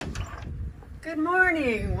Good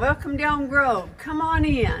morning. Welcome to Elm Grove. Come on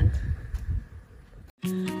in.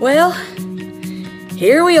 Well,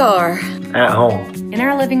 here we are. At home. In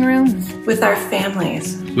our living rooms. With our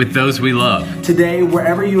families. With those we love. Today,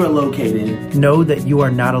 wherever you are located, know that you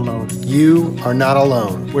are not alone. You are not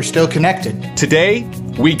alone. We're still connected. Today,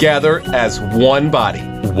 we gather as one body.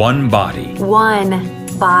 One body. One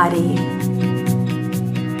body.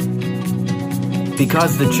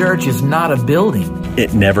 Because the church is not a building.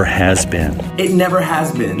 It never has been. It never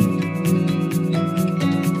has been.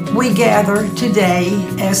 We gather today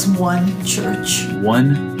as one church.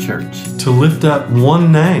 One church. To lift up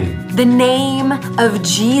one name. The name of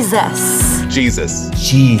Jesus. Jesus.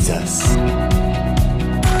 Jesus.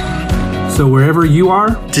 So wherever you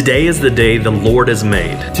are, today is the day the Lord has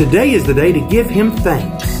made. Today is the day to give Him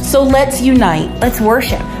thanks. So let's unite. Let's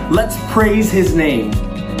worship. Let's praise His name.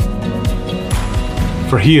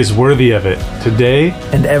 For He is worthy of it, today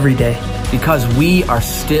and every day. Because we are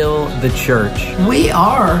still the church. We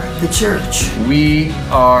are the church. We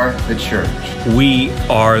are the church. We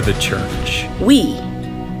are the church. We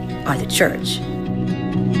are the church.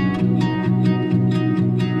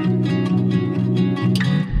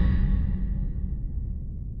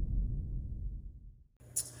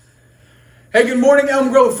 Hey, good morning, Elm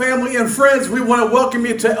Grove family and friends. We want to welcome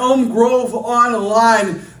you to Elm Grove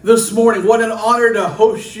Online this morning. What an honor to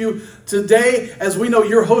host you today. As we know,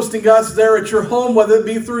 you're hosting us there at your home, whether it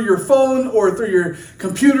be through your phone or through your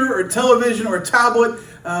computer or television or tablet.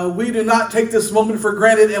 We do not take this moment for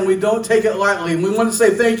granted, and we don't take it lightly. And we want to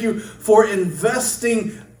say thank you for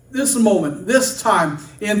investing this moment, this time,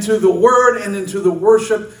 into the Word and into the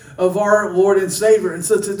worship of our Lord and Savior. And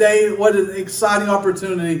so today, what an exciting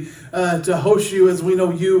opportunity to host you, as we know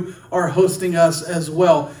you are hosting us as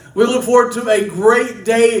well. We look forward to a great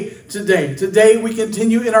day today. Today we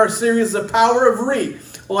continue in our series, The Power of Re.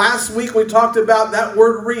 Last week we talked about that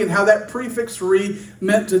word re and how that prefix re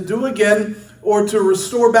meant to do again or to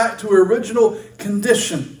restore back to original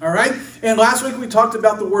condition. All right? And last week we talked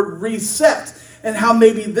about the word reset and how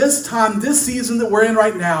maybe this time, this season that we're in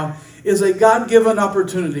right now, is a God-given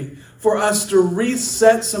opportunity for us to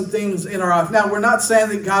reset some things in our life. Now, we're not saying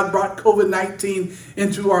that God brought COVID-19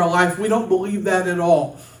 into our life. We don't believe that at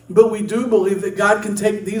all. But we do believe that God can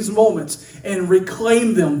take these moments and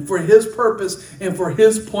reclaim them for His purpose and for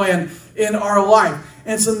His plan in our life.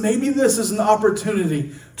 And so maybe this is an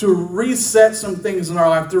opportunity to reset some things in our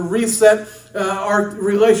life, to reset our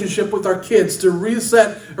relationship with our kids, to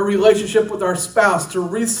reset a relationship with our spouse, to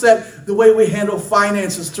reset the way we handle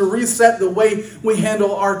finances, to reset the way we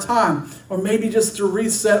handle our time, or maybe just to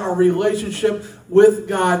reset our relationship with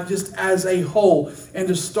God just as a whole and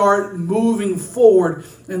to start moving forward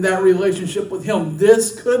in that relationship with Him.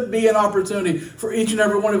 This could be an opportunity for each and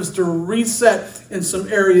every one of us to reset in some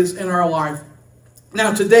areas in our life.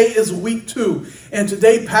 Now, today is week 2, and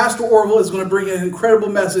today Pastor Orville is going to bring an incredible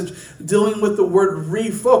message dealing with the word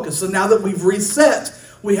refocus. So now that we've reset,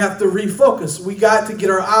 we have to refocus. We got to get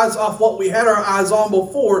our eyes off what we had our eyes on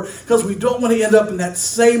before, because we don't want to end up in that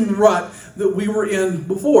same rut that we were in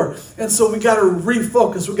before. And so we got to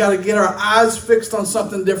refocus. We got to get our eyes fixed on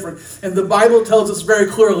something different. And the Bible tells us very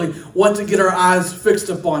clearly what to get our eyes fixed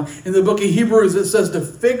upon. In the book of Hebrews, it says to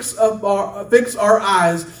fix our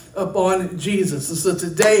eyes upon Jesus. And so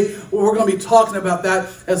today we're going to be talking about that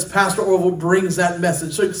as Pastor Orville brings that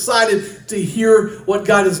message. So excited to hear what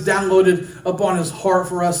God has downloaded upon His heart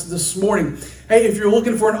for us this morning. Hey, if you're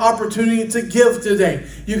looking for an opportunity to give today,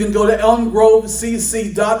 you can go to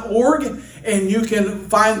elmgrovecc.org and you can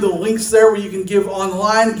find the links there where you can give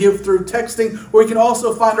online, give through texting, or you can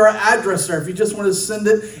also find our address there if you just want to send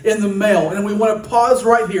it in the mail. And we want to pause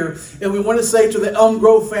right here and we want to say to the Elm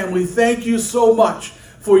Grove family, thank you so much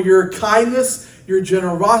for your kindness, your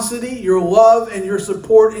generosity, your love, and your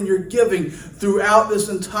support and your giving throughout this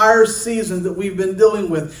entire season that we've been dealing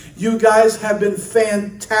with. You guys have been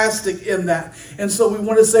fantastic in that. And so we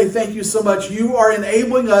want to say thank you so much. You are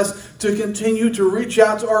enabling us to continue to reach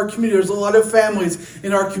out to our community. There's a lot of families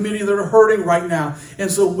in our community that are hurting right now.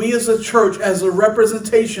 And so we as a church, as a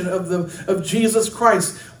representation of Jesus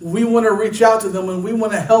Christ, we want to reach out to them and we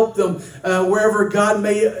want to help them wherever God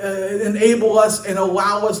may enable us and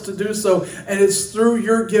allow us to do so. And it's through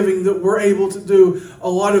your giving that we're able to do a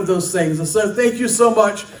lot of those things. And so thank you so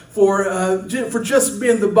much for just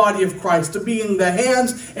being the body of Christ, to being the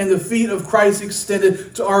hands and the feet of Christ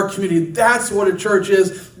extended to our community. That's what a church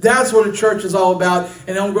is. That's what a church is all about.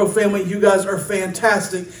 And Elm Grove family, you guys are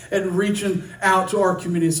fantastic at reaching out to our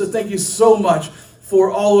community. So thank you so much for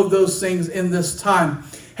all of those things in this time.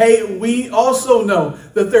 Hey, we also know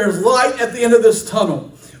that there's light at the end of this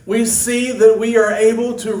tunnel. We see that we are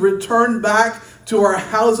able to return back to our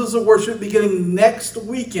houses of worship beginning next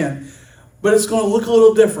weekend, but it's going to look a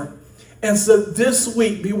little different. And so this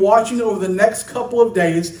week, be watching over the next couple of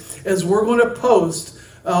days as we're going to post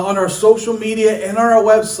on our social media and on our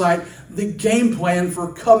website the game plan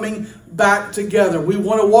for coming back together. We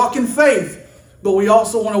want to walk in faith, but we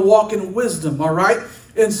also want to walk in wisdom, all right?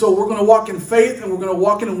 And so we're going to walk in faith and we're going to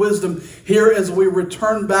walk in wisdom here as we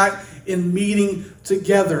return back in meeting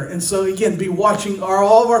together. And so again, be watching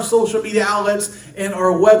all of our social media outlets and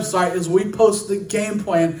our website as we post the game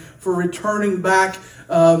plan for returning back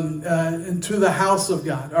into the house of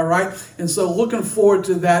God, all right? And so looking forward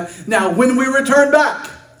to that. Now, when we return back,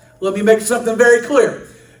 let me make something very clear.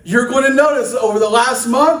 You're going to notice over the last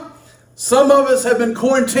month, some of us have been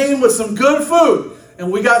quarantined with some good food,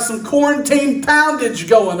 and we got some quarantine poundage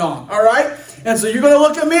going on, all right? And so you're going to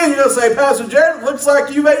look at me and you're going to say, Pastor Jared, it looks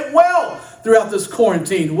like you've ate well throughout this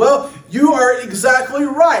quarantine. Well, you are exactly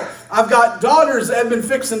right. I've got daughters that have been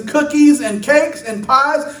fixing cookies and cakes and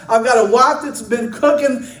pies. I've got a wife that's been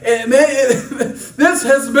cooking, and this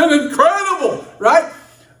has been incredible, right?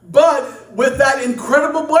 But with that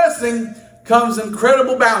incredible blessing comes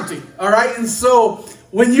incredible bounty, all right? And so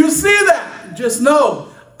when you see that, just know,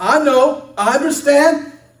 I understand,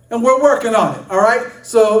 and we're working on it, all right?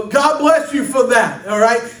 So God bless you for that, all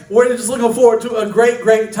right? We're just looking forward to a great,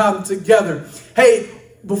 great time together. Hey,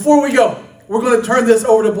 before we go, we're going to turn this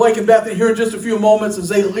over to Blake and Bethany here in just a few moments as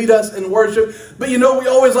they lead us in worship. But you know, we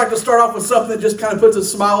always like to start off with something that just kind of puts a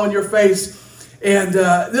smile on your face. And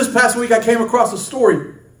this past week, I came across a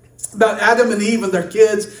story about Adam and Eve and their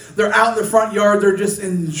kids. They're out in the front yard. They're just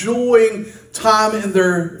enjoying time in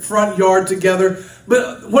their front yard together.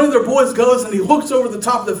 But one of their boys goes and he looks over the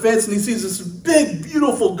top of the fence and he sees this big,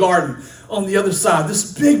 beautiful garden on the other side.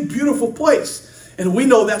 This big, beautiful place. And we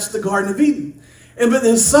know that's the Garden of Eden. But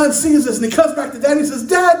his son sees this and he comes back to Dad and he says,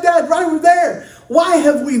 Dad, right over there. Why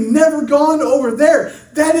have we never gone over there?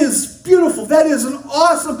 That is beautiful. That is an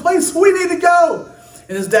awesome place. We need to go.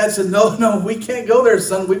 And his dad said, no, we can't go there,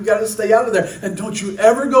 son. We've got to stay out of there. And don't you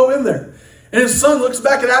ever go in there. And his son looks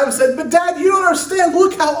back at Adam and said, but Dad, you don't understand.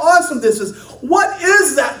 Look how awesome this is. What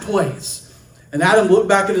is that place? And Adam looked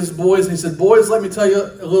back at his boys and he said, boys, let me tell you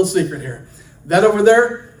a little secret here. That over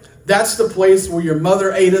there, that's the place where your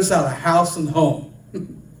mother ate us out of house and home.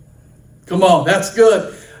 Come on, that's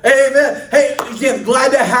good. Amen. Hey, again,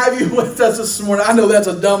 glad to have you with us this morning. I know that's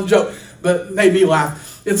a dumb joke, but made me laugh.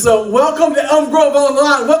 And so welcome to Elm Grove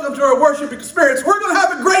Online. Welcome to our worship experience. We're going to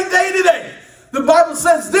have a great day today. The Bible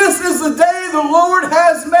says this is the day the Lord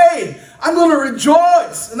has made. I'm going to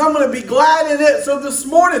rejoice and I'm going to be glad in it. So this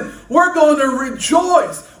morning, we're going to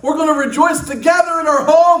rejoice. We're going to rejoice together in our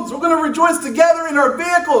homes. We're going to rejoice together in our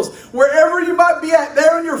vehicles. Wherever you might be at,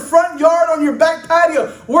 there in your front yard, on your back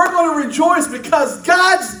patio, we're going to rejoice because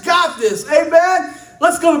God's got this. Amen?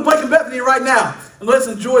 Let's go to Blake and Bethany right now and let's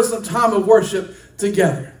enjoy some time of worship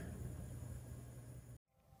together.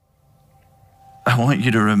 I want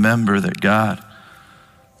you to remember that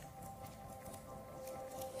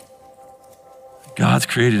God's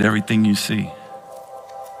created everything you see.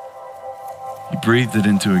 He breathed it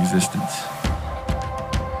into existence.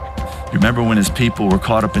 You remember when his people were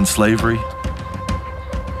caught up in slavery?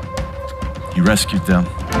 He rescued them.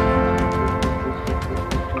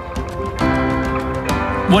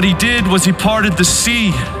 What he did was he parted the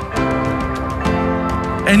sea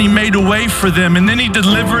and he made a way for them, and then he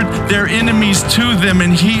delivered their enemies to them,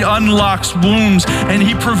 and he unlocks wombs, and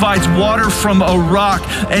he provides water from a rock,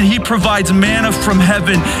 and he provides manna from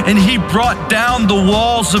heaven, and he brought down the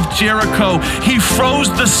walls of Jericho. He froze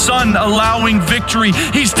the sun, allowing victory.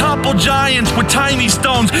 He's toppled giants with tiny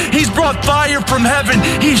stones. He's brought fire from heaven.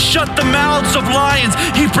 He's shut the mouths of lions.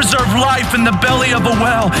 He preserved life in the belly of a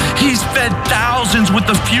well. He's fed thousands with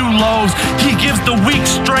a few loaves. He gives the weak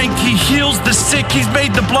strength. He heals the sick. He's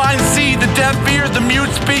made the blind see, the deaf hear, the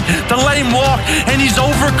mute speak, the lame walk, and he's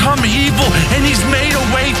overcome evil, and he's made a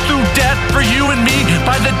way through death for you and me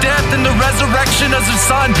by the death and the resurrection of his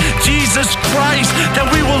son, Jesus Christ, that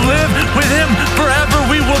we will live with him forever.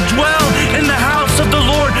 We will dwell in the house of the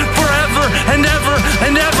Lord forever and ever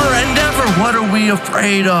and ever and ever. What are we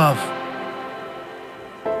afraid of?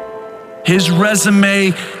 His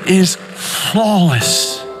resume is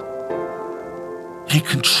flawless. He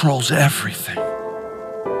controls everything.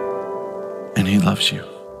 And he loves you.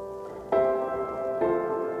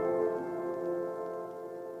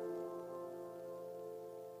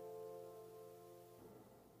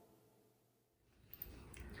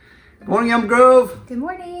 Good morning, Elm Grove. Good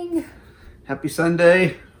morning. Happy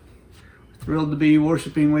Sunday. Thrilled to be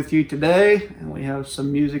worshiping with you today, and we have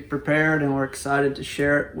some music prepared, and we're excited to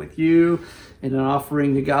share it with you in an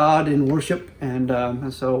offering to God in worship. And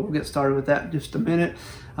so we'll get started with that in just a minute.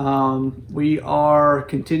 We are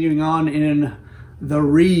continuing on in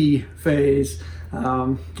the phase.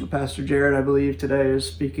 Pastor Jared, I believe, today is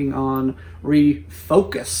speaking on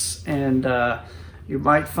refocus, and you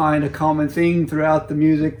might find a common theme throughout the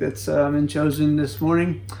music that's been chosen this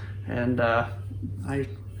morning. And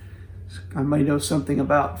I might know something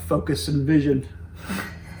about focus and vision.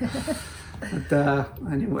 But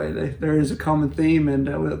anyway, there is a common theme, and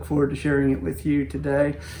we look forward to sharing it with you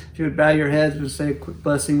today. If you would bow your heads, we'll say a quick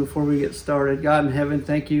blessing before we get started. God in heaven,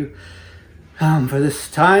 thank you for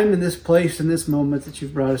this time and this place and this moment that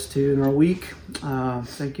you've brought us to in our week.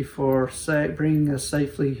 Thank you for bringing us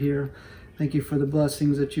safely here. Thank you for the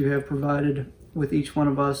blessings that you have provided with each one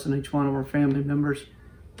of us and each one of our family members.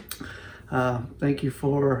 Thank you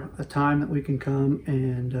for a time that we can come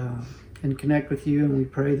and connect with you, and we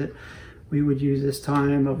pray that we would use this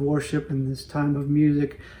time of worship and this time of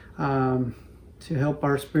music to help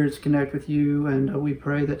our spirits connect with you, and we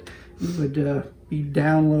pray that you would be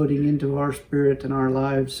downloading into our spirit and our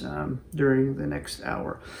lives during the next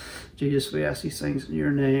hour. Jesus, we ask these things in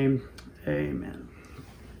your name. Amen.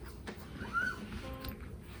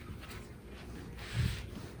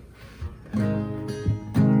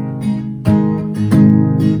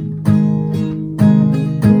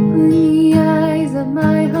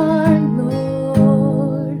 My heart,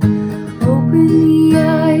 Lord, open the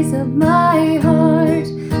eyes of my heart.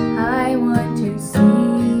 I want to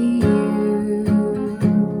see you.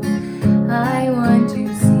 I want to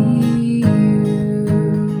see you.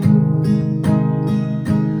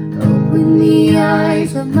 Open the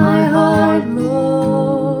eyes of my heart,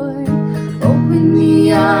 Lord. Open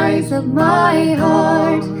the eyes of my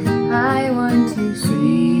heart. I want to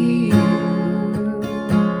see you.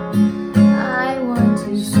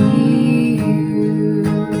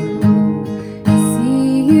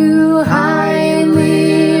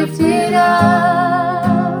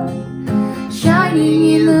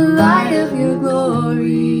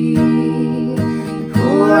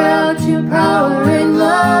 Power and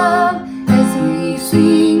love as we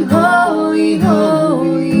sing holy,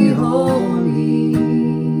 holy, holy.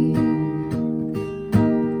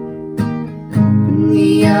 Open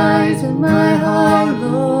the eyes of my heart,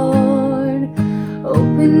 Lord.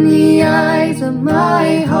 Open the eyes of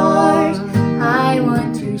my heart. I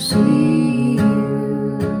want to see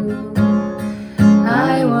you.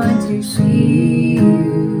 I want to see you.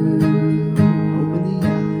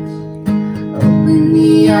 Open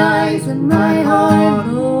the eyes of my heart,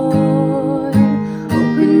 Lord.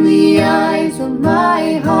 Open the eyes of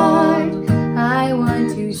my heart. I want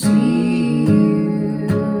to see you.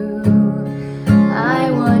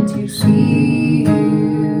 I want to see you.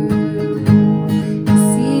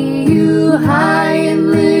 See you high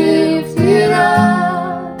and lifted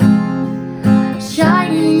up,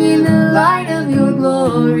 shining in the light of your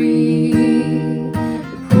glory.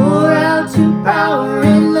 Pour out your power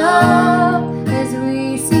and love.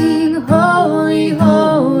 Holy,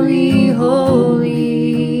 holy,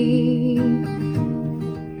 holy.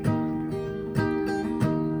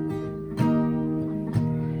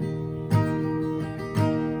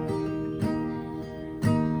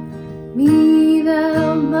 Be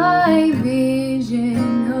thou my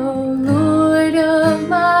vision, O Lord of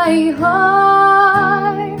my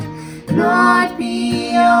heart. Not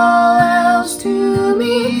be all else to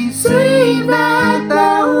me, save that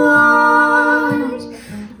thou art.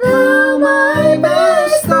 Thou my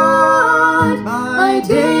best thought, by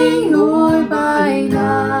day or by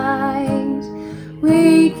night,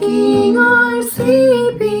 waking or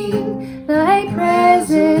sleeping, thy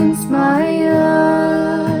presence my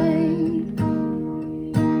light.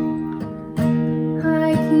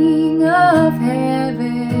 High King of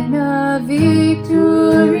heaven, a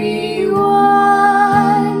victory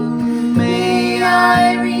won, may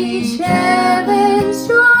I reach heaven's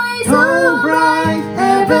joys, so bright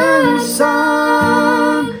heaven's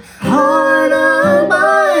sun. Heart of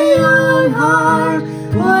my own heart,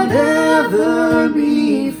 whatever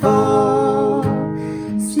befall,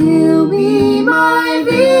 still be my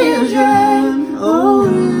vision, O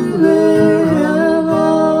ruler of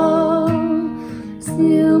all.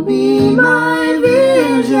 Still be my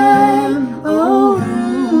vision, O ruler.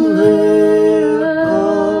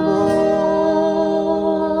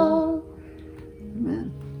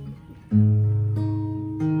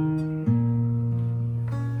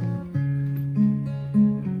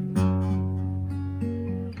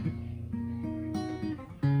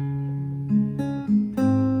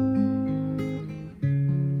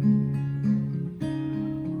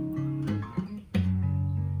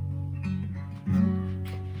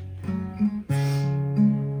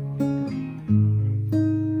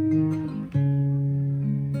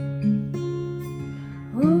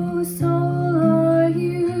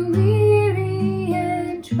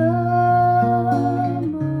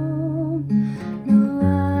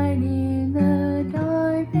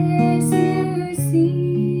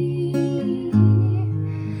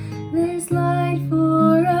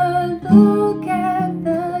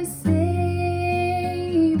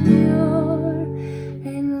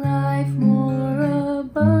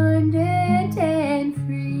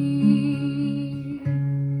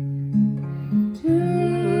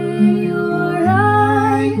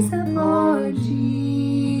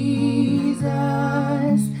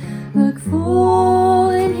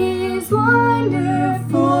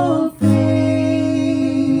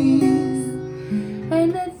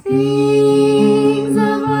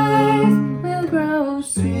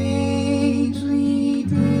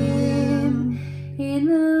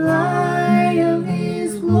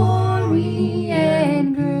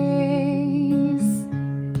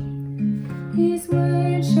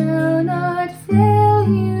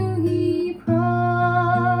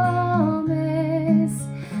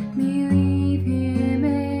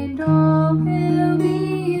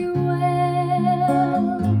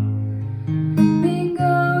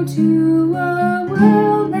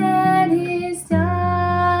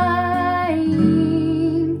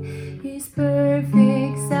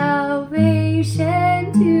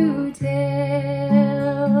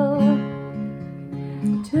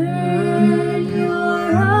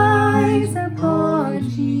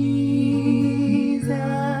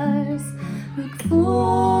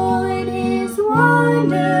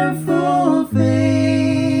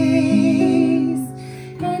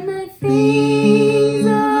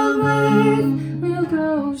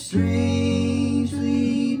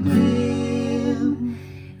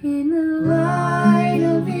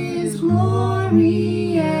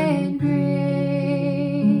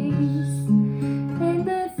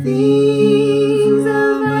 things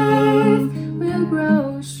of earth will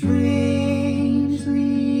grow strangely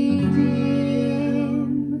dim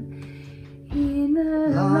in the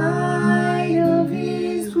light of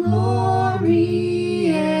His glory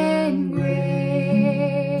and grace.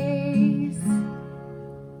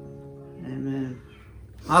 Amen.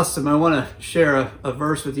 Awesome. I want to share a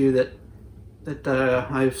verse with you that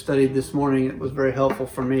I've studied this morning. It was very helpful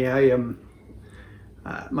for me.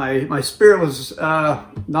 My spirit was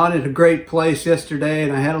not in a great place yesterday,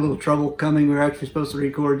 and I had a little trouble coming. We were actually supposed to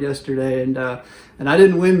record yesterday, and I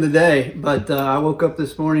didn't win the day. But I woke up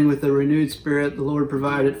this morning with a renewed spirit. The Lord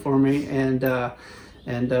provided for me, and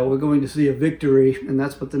we're going to see a victory, and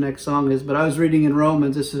that's what the next song is. But I was reading in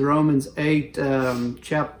Romans. This is Romans 8,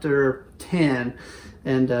 chapter 10.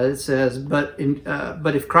 And it says, but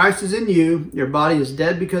if Christ is in you, your body is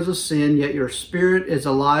dead because of sin, yet your spirit is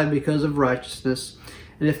alive because of righteousness.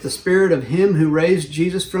 And if the spirit of Him who raised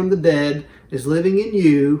Jesus from the dead is living in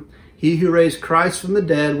you, He who raised Christ from the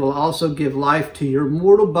dead will also give life to your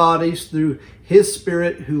mortal bodies through His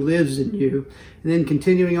Spirit who lives in you. And then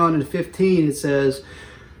continuing on in 15, it says,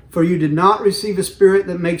 for you did not receive a spirit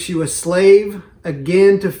that makes you a slave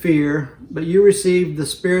again to fear, but you received the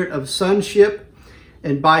spirit of sonship,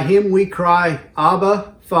 and by Him we cry,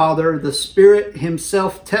 Abba, Father. The Spirit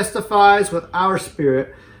Himself testifies with our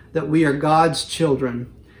spirit that we are God's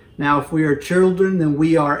children. Now, if we are children, then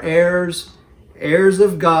we are heirs, heirs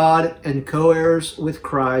of God, and co-heirs with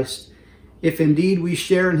Christ, if indeed we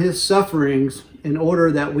share in His sufferings, in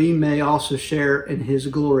order that we may also share in His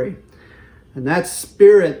glory. And that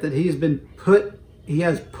spirit that He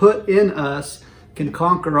has put in us can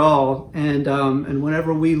conquer all, and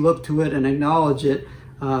whenever we look to it and acknowledge it,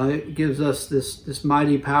 it gives us this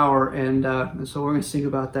mighty power, and so we're going to sing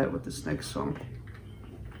about that with this next song.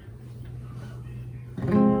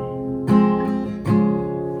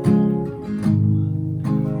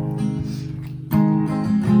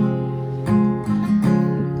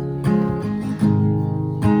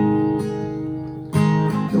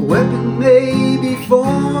 The weapon may be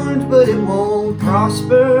formed, but it won't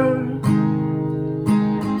prosper.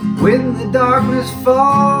 When the darkness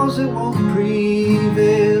falls, it won't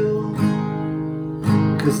prevail.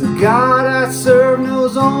 'Cause the God I serve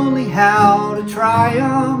knows only how to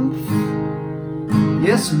triumph.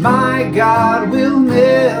 Yes, my God will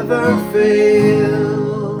never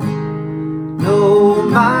fail. No,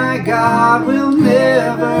 my God will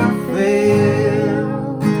never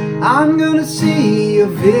fail. I'm gonna see a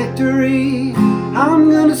victory.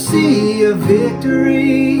 I'm gonna see a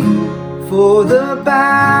victory. For the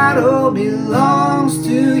battle belongs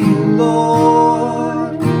to you,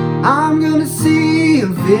 Lord. I'm gonna see a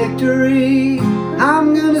victory.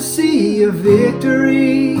 I'm gonna see a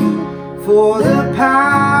victory. For the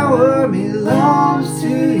power belongs to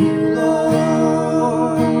you,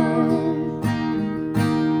 Lord.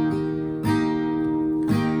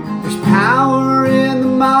 There's power in the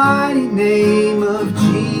mighty name of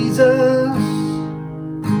Jesus.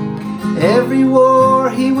 Every war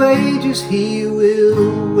He wages, He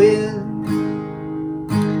will win.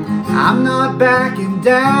 I'm not backing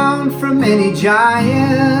down from any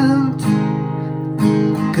giant,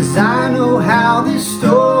 'cause I know how this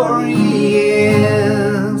story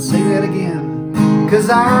ends. Sing that again. 'Cause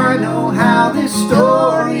I know how this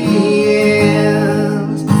story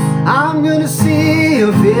ends. I'm gonna see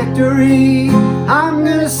a victory. I'm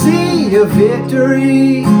gonna see a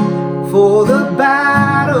victory. For the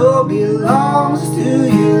battle belongs to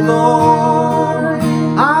you, Lord.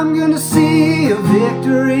 I'm gonna see a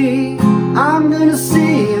victory. I'm gonna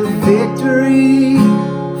see a victory.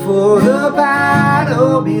 For the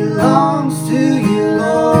battle belongs to you,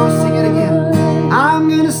 Lord. Sing it again. I'm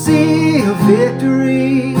gonna see a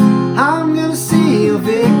victory. I'm gonna see a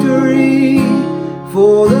victory.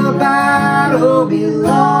 For the battle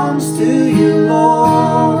belongs to you,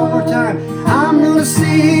 Lord. One more time. I'm gonna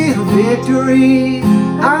see a victory.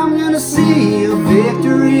 I'm gonna see a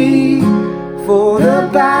victory. For the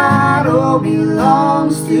battle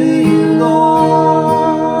belongs to you,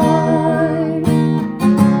 Lord.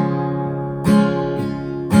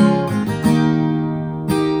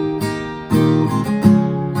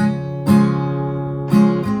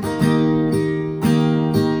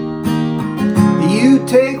 You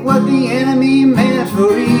take what the enemy meant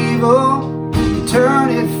for evil, you turn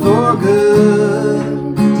it for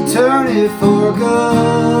good. You turn it for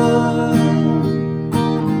good.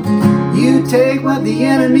 You take what the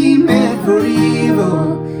enemy meant for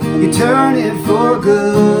evil, you turn it for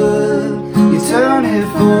good. You turn it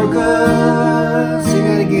for good. Sing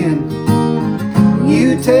that again.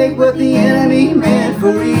 You take what the enemy meant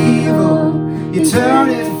for evil, You turn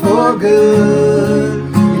it for good.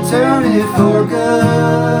 You turn it for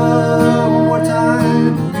good. One more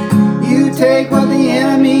time. You take what the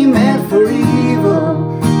enemy meant for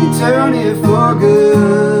evil. You turn it for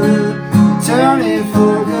good. You turn it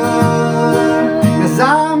for good. 'Cause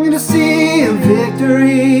I'm gonna see a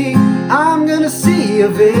victory. I'm gonna see a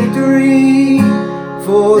victory.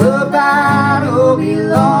 For the battle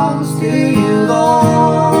belongs to you,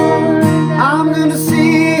 Lord. I'm gonna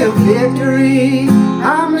see a victory.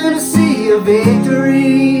 I'm gonna see a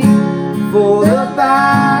victory. For the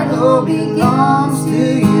battle belongs to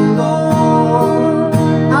you, Lord.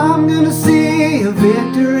 I'm gonna see a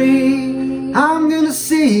victory. I'm gonna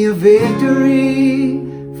see a victory.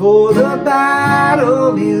 For the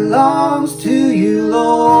battle belongs to you,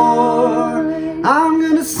 Lord. I'm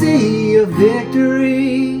gonna see a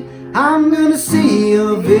victory. I'm gonna see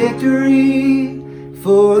a victory.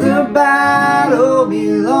 For the battle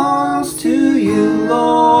belongs to you,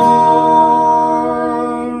 Lord.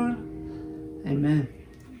 Amen.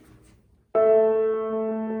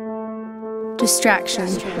 Distraction.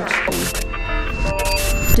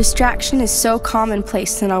 Distraction is so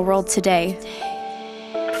commonplace in our world today.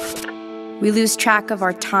 We lose track of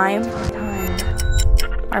our time,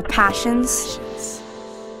 our passions,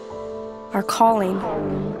 our calling.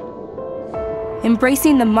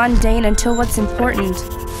 Embracing the mundane until what's important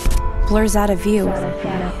blurs out of view.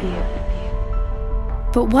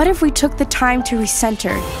 But what if we took the time to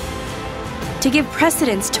recenter, to give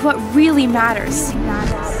precedence to what really matters,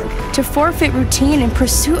 to forfeit routine in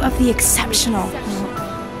pursuit of the exceptional?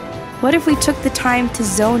 What if we took the time to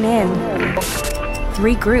zone in,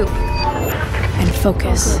 regroup, and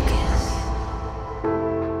focus?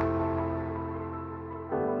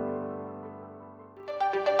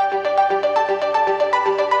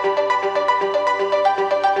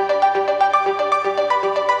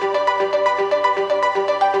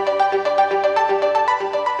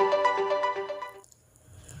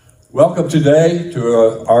 Welcome today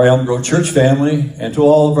to our Elm Grove Church family and to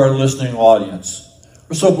all of our listening audience.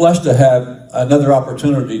 We're so blessed to have another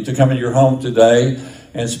opportunity to come into your home today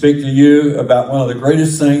and speak to you about one of the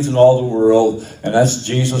greatest things in all the world, and that's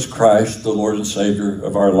Jesus Christ, the Lord and Savior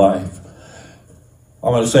of our life. I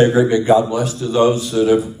want to say a great big God bless to those that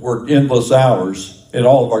have worked endless hours in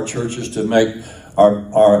all of our churches to make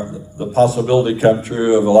the possibility come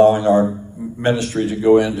true of allowing our ministry to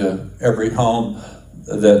go into every home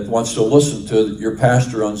that wants to listen to your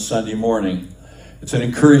pastor on Sunday morning. It's an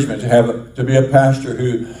encouragement to be a pastor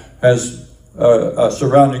who has a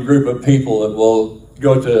surrounding group of people that will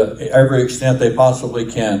go to every extent they possibly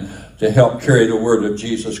can to help carry the word of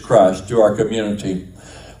Jesus Christ to our community.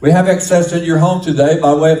 We have access into your home today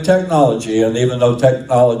by way of technology, and even though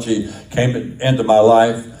technology came into my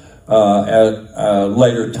life at a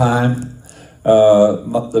later time,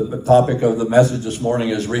 the topic of the message this morning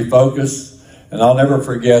is refocus. And I'll never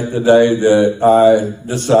forget the day that I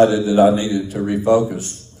decided that I needed to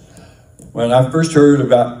refocus. When I first heard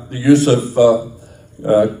about the use of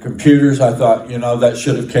computers, I thought, that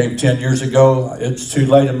should have came 10 years ago. It's too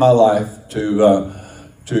late in my life to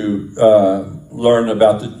learn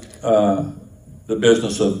about the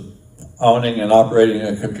business of owning and operating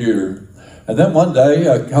a computer. And then one day,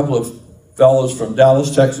 a couple of fellows from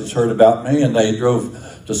Dallas, Texas heard about me, and they drove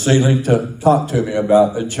to Sealing to talk to me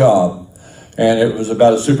about a job. And it was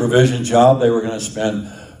about a supervision job. They were going to spend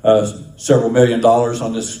several $1 million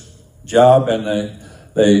on this job, and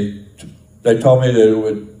they told me that it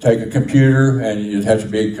would take a computer, and you'd have to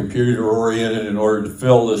be computer oriented in order to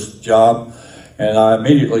fill this job. And I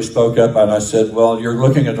immediately spoke up and I said, well, you're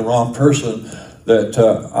looking at the wrong person, that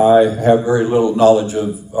I have very little knowledge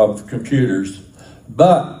of computers.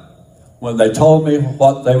 But when they told me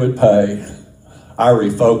what they would pay, I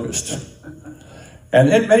refocused. And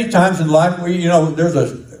many times in life, there's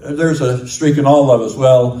a streak in all of us.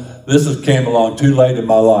 Well, this came along too late in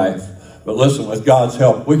my life. But listen, with God's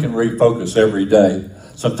help, we can refocus every day.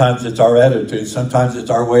 Sometimes it's our attitude. Sometimes it's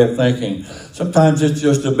our way of thinking. Sometimes it's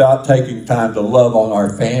just about taking time to love on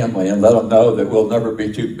our family and let them know that we'll never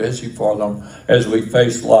be too busy for them as we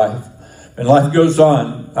face life. And life goes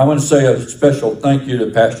on. I want to say a special thank you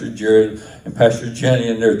to Pastor Jared and Pastor Jenny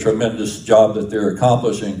and their tremendous job that they're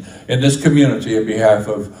accomplishing in this community on behalf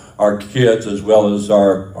of our kids as well as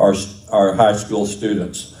our high school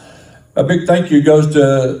students. A big thank you goes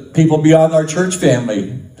to people beyond our church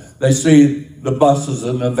family. They see the buses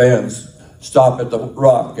and the vans stop at the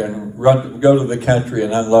Rock and go to the country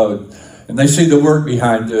and unload. And they see the work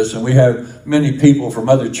behind this. And we have many people from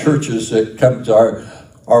other churches that come to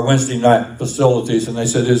our Wednesday night facilities, and they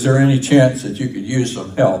said, is there any chance that you could use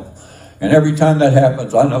some help? And every time that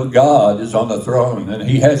happens, I know God is on the throne and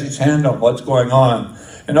he has his hand on what's going on.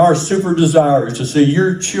 And our super desire is to see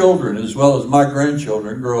your children as well as my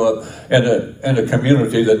grandchildren grow up in a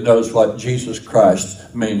community that knows what Jesus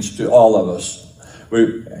Christ means to all of us.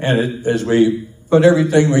 As we put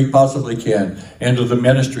everything we possibly can into the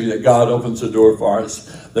ministry that God opens the door for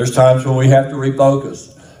us, there's times when we have to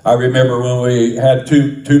refocus. I remember when we had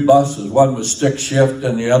two buses. One was stick shift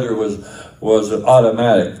and the other was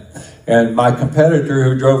automatic. And my competitor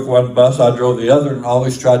who drove one bus, I drove the other, and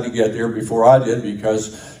always tried to get there before I did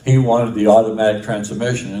because he wanted the automatic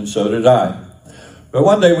transmission, and so did I. But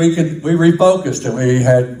one day we refocused and we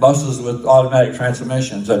had buses with automatic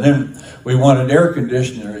transmissions, and then we wanted air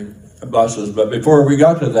conditioning buses. But before we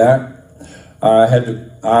got to that, I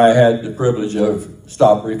had the privilege of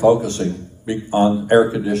stop refocusing on air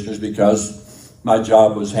conditioners because my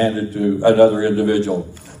job was handed to another individual.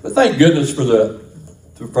 But thank goodness for the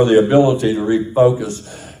ability to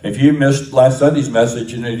refocus. If you missed last Sunday's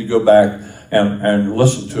message, you need to go back and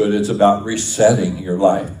listen to it. It's about resetting your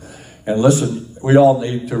life. And listen, we all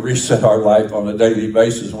need to reset our life on a daily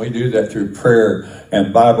basis, and we do that through prayer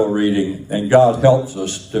and Bible reading. And God helps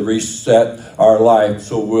us to reset our life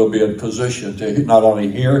so we'll be in position to not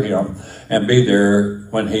only hear him and be there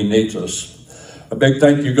when he needs us. A big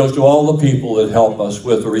thank you goes to all the people that help us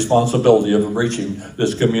with the responsibility of reaching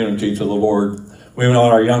this community to the Lord. We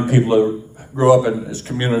want our young people to grow up in this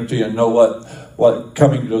community and know what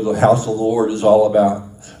coming to the house of the Lord is all about.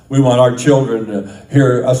 We want our children to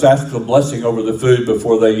hear us ask the blessing over the food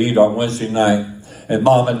before they eat on Wednesday night. And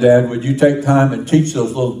Mom and Dad, would you take time and teach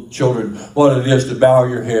those little children what it is to bow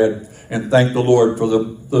your head and thank the Lord for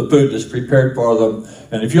the food that's prepared for them.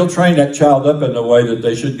 And if you'll train that child up in the way that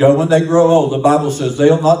they should go when they grow old, the Bible says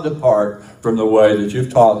they'll not depart from the way that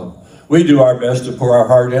you've taught them. We do our best to pour our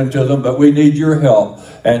heart into them, but we need your help.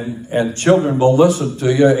 And children will listen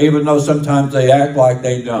to you, even though sometimes they act like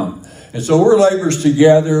they don't. And so we're laborers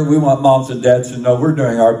together. We want moms and dads to know we're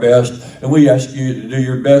doing our best, and we ask you to do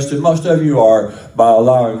your best, and most of you are, by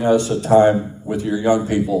allowing us a time with your young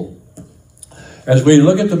people. As we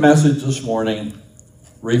look at the message this morning,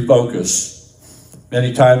 refocus.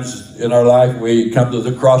 Many times in our life we come to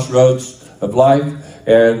the crossroads of life,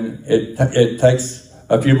 and it takes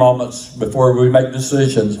a few moments before we make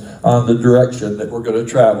decisions on the direction that we're going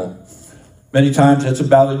to travel. Many times it's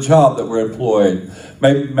about a job that we're employed.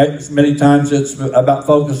 Many times it's about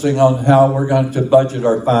focusing on how we're going to budget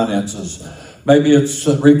our finances. Maybe it's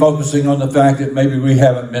refocusing on the fact that maybe we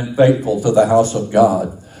haven't been faithful to the house of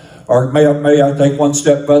God. Or may I take one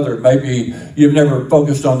step further? Maybe you've never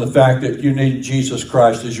focused on the fact that you need Jesus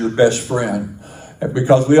Christ as your best friend.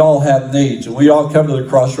 Because we all have needs, and we all come to the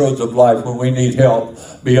crossroads of life when we need help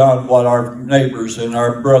beyond what our neighbors and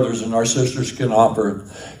our brothers and our sisters can offer.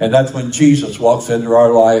 And that's when Jesus walks into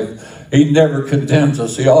our life. He never condemns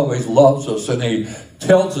us. He always loves us, and he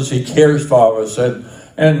tells us he cares for us.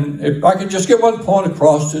 And if I could just get one point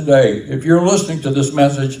across today, if you're listening to this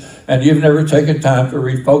message and you've never taken time to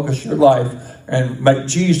refocus your life and make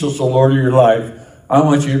Jesus the Lord of your life, I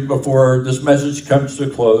want you, before this message comes to a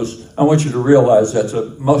close, I want you to realize that's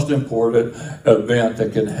the most important event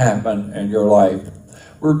that can happen in your life.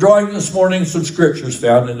 We're drawing this morning some scriptures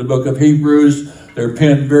found in the book of Hebrews. They're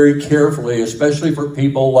penned very carefully, especially for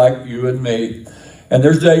people like you and me. And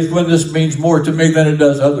there's days when this means more to me than it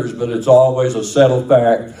does others, but it's always a settled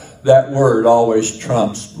fact. That word always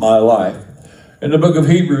trumps my life. In the book of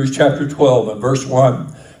Hebrews, chapter 12 and verse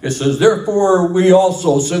 1, it says, "Therefore we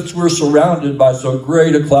also, since we're surrounded by so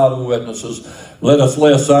great a cloud of witnesses, let us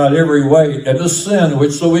lay aside every weight and the sin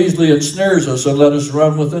which so easily ensnares us, and let us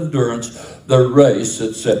run with endurance the race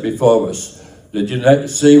that's set before us." Did you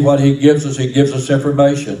see what he gives us? He gives us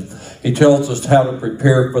information. He tells us how to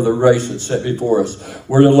prepare for the race that's set before us.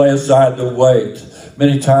 We're to lay aside the weight.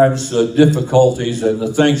 Many times the difficulties and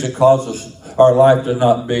the things that cause us our life to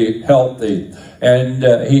not be healthy. And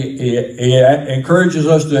he encourages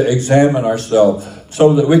us to examine ourselves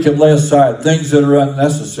so that we can lay aside things that are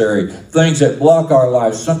unnecessary, things that block our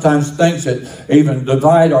lives, sometimes things that even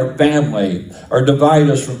divide our family or divide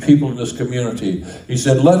us from people in this community. He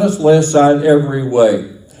said, let us lay aside every weight.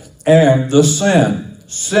 And the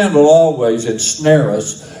sin will always ensnare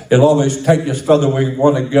us. It'll always take us further than we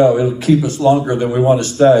want to go. It'll keep us longer than we want to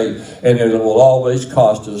stay. And it will always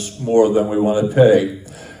cost us more than we want to pay.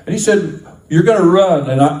 And he said, you're going to run.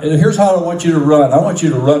 And here's how I want you to run. I want you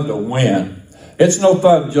to run to win. It's no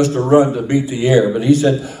fun just to run to beat the air. But he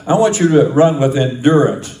said, I want you to run with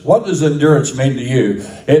endurance. What does endurance mean to you?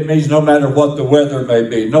 It means no matter what the weather may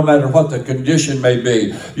be, no matter what the condition may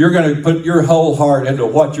be, you're going to put your whole heart into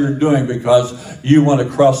what you're doing because you want to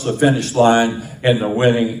cross the finish line in the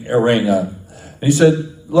winning arena. And he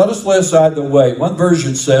said, let us lay aside the weight. One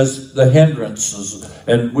version says the hindrances.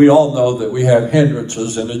 And we all know that we have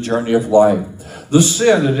hindrances in the journey of life. The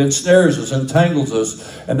sin that ensnares us, entangles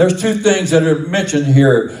us. And there's two things that are mentioned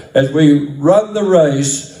here. As we run the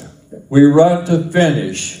race, we run to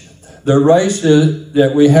finish. The race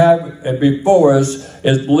that we have before us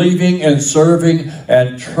is believing and serving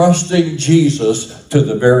and trusting Jesus to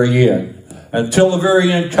the very end. Until the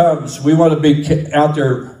very end comes, we want to be out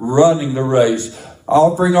there running the race,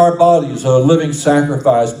 offering our bodies a living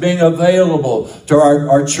sacrifice, being available to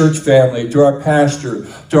our church family, to our pastor,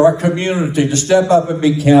 to our community, to step up and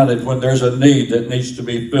be counted when there's a need that needs to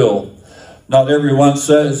be filled. Not everyone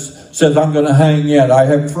says I'm going to hang in. I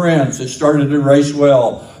have friends that started the race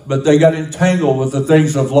well, but they got entangled with the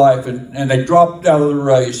things of life and they dropped out of the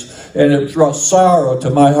race. And it brought sorrow to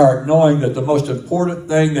my heart, knowing that the most important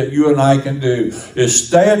thing that you and I can do is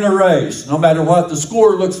stay in the race, no matter what the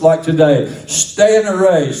score looks like today. Stay in the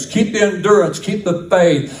race. Keep the endurance, keep the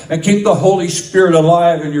faith, and keep the Holy Spirit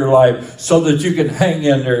alive in your life so that you can hang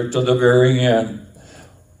in there to the very end.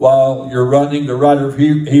 While you're running, the writer of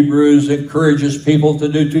Hebrews encourages people to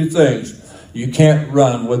do two things. You can't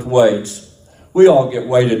run with weights. We all get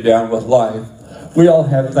weighted down with life. We all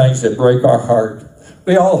have things that break our heart.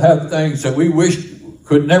 We all have things that we wish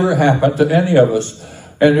could never happen to any of us.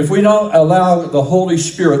 And if we don't allow the Holy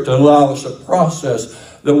Spirit to allow us to process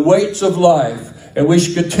the weights of life, and we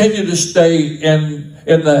should continue to stay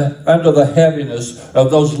under the heaviness of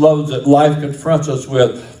those loads that life confronts us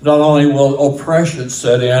with, not only will oppression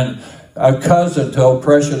set in. A cousin to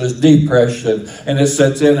oppression is depression, and it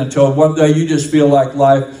sets in until one day you just feel like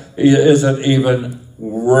life isn't even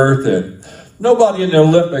worth it. Nobody in the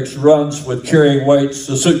Olympics runs with carrying weights,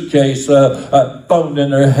 a suitcase, a phone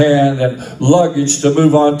in their hand, and luggage to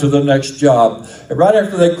move on to the next job. And right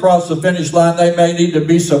after they cross the finish line, they may need to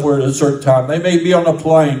be somewhere at a certain time. They may be on a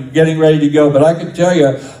plane getting ready to go, but I can tell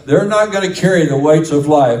you, they're not going to carry the weights of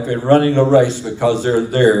life in running a race because they're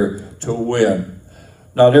there to win.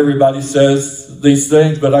 Not everybody says these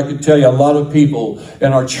things, but I can tell you a lot of people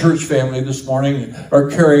in our church family this morning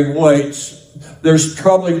are carrying weights. There's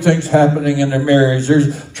troubling things happening in their marriage.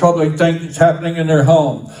 There's troubling things happening in their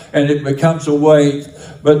home, and it becomes a weight.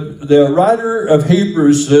 But the writer of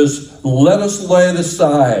Hebrews says, let us lay it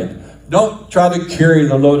aside. Don't try to carry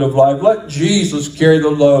the load of life. Let Jesus carry the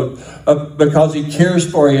load because he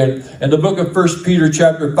cares for you. In the book of 1 Peter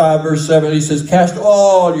chapter 5, verse 7, he says, cast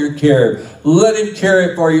all your care. Let him carry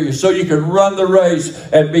it for you so you can run the race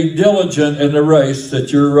and be diligent in the race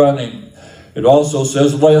that you're running. It also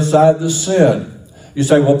says, lay aside the sin. You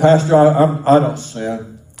say, well, Pastor, I don't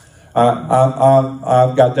sin.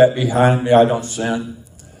 I've got that behind me. I don't sin.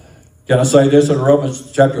 Can I say this? In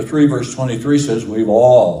Romans chapter 3, verse 23 says, we've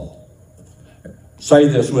all, say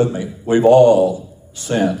this with me, we've all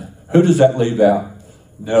sinned. Who does that leave out?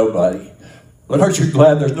 Nobody. But aren't you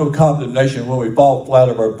glad there's no condemnation when we fall flat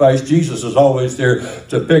on our face? Jesus is always there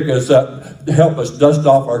to pick us up, to help us dust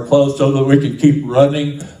off our clothes so that we can keep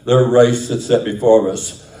running the race that's set before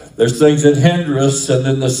us. There's things that hinder us, and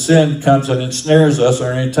then the sin comes and ensnares us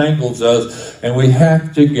or entangles us, and we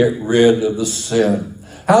have to get rid of the sin.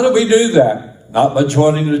 How do we do that? Not by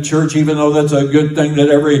joining the church, even though that's a good thing that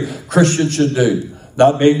every Christian should do.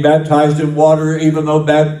 Not being baptized in water, even though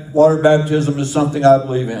water baptism is something I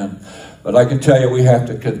believe in. But I can tell you, we have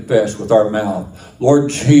to confess with our mouth,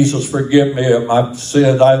 Lord Jesus, forgive me of my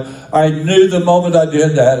sin. I knew the moment I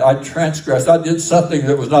did that, I transgressed. I did something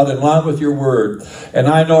that was not in line with your word. And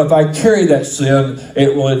I know if I carry that sin,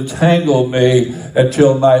 it will entangle me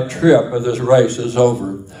until my trip of this race is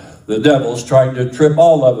over. The devil's trying to trip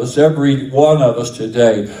all of us, every one of us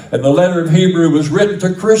today. And the letter of Hebrew was written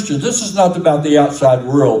to Christians. This is not about the outside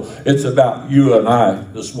world. It's about you and I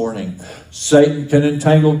this morning. Satan can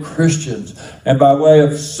entangle Christians. And by way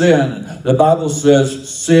of sin, the Bible says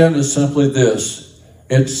sin is simply this.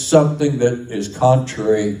 It's something that is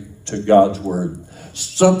contrary to God's word.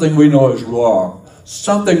 Something we know is wrong.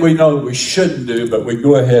 Something we know we shouldn't do, but we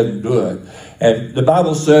go ahead and do it. And the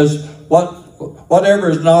Bible says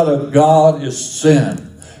whatever is not of God is sin.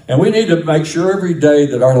 And we need to make sure every day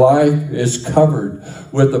that our life is covered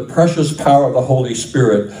with the precious power of the Holy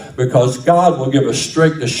Spirit, because God will give us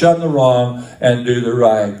strength to shun the wrong and do the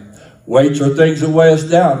right. Weights are things that weigh us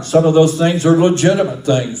down. Some of those things are legitimate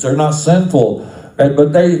things. They're not sinful,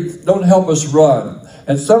 but they don't help us run.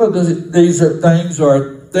 And some of these are things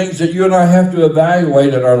that you and I have to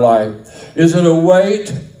evaluate in our life. Is it a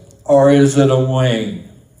weight or is it a wing?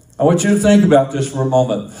 I want you to think about this for a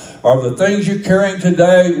moment. Are the things you're carrying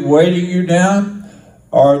today weighting you down?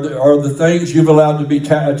 Are the things you've allowed to be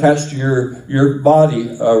attached to your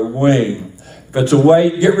body a wing? If it's a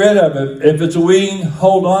weight, get rid of it. If it's a wing,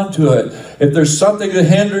 hold on to it. If there's something that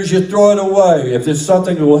hinders you, throw it away. If it's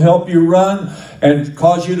something that will help you run and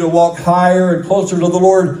cause you to walk higher and closer to the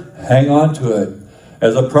Lord, hang on to it.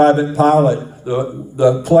 As a private pilot,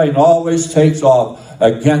 the plane always takes off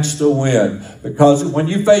against the wind, because when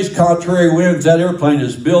you face contrary winds, that airplane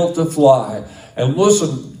is built to fly. And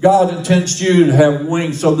listen, God intends you to have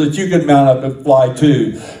wings so that you can mount up and fly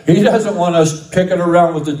too. He doesn't want us picking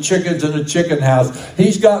around with the chickens in the chicken house.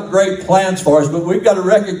 He's got great plans for us, but we've got to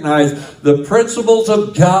recognize the principles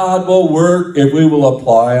of God will work if we will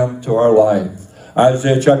apply them to our life.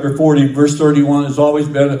 Isaiah chapter 40, verse 31 has always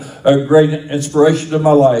been a great inspiration to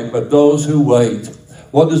my life. But those who wait.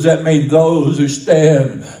 What does that mean? Those who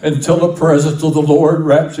stand until the presence of the Lord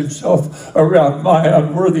wraps himself around my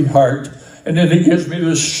unworthy heart. And then he gives me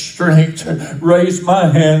the strength to raise my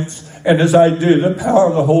hands. And as I do, the power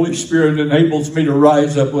of the Holy Spirit enables me to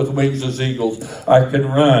rise up with wings as eagles. I can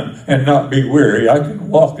run and not be weary. I can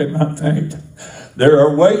walk and not faint. There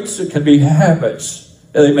are weights that can be habits.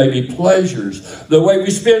 They may be pleasures. The way we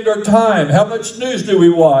spend our time. How much news do we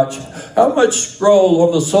watch? How much scroll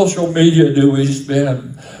on the social media do we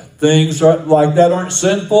spend? Things like that aren't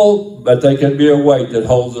sinful, but they can be a weight that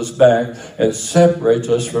holds us back and separates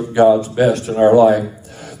us from God's best in our life.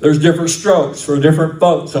 There's different strokes for different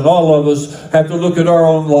folks, and all of us have to look at our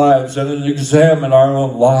own lives and examine our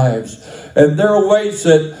own lives. And there are weights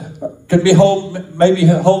that can be maybe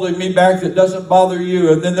holding me back that doesn't bother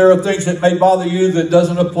you, and then there are things that may bother you that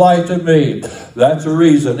doesn't apply to me. That's the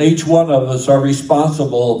reason each one of us are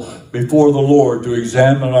responsible before the Lord to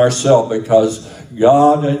examine ourselves, because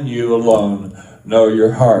God and you alone know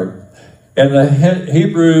your heart. And the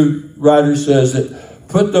Hebrew writer says that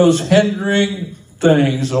put those hindering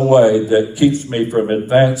things away that keeps me from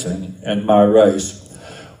advancing in my race.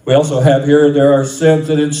 We also have here, there are sins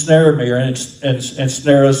that ensnare me or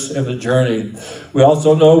ensnare us in the journey. We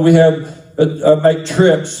also know we have make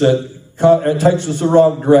trips that takes us the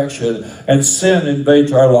wrong direction, and sin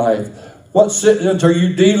invades our life. What sins are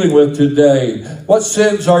you dealing with today? What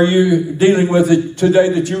sins are you dealing with today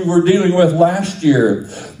that you were dealing with last year?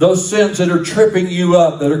 Those sins that are tripping you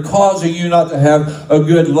up, that are causing you not to have a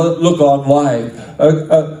good look on life.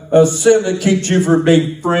 A sin that keeps you from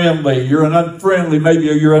being friendly. Maybe you're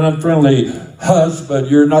an unfriendly husband.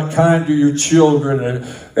 You're not kind to your children.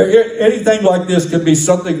 Anything like this can be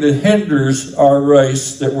something that hinders our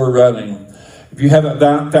race that we're running. If you haven't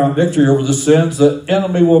found victory over the sins, the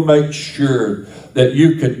enemy will make sure that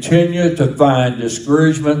you continue to find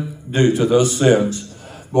discouragement due to those sins.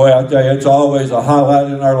 Boy, I tell you, it's always a highlight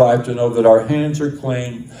in our life to know that our hands are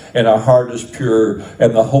clean and our heart is pure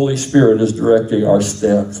and the Holy Spirit is directing our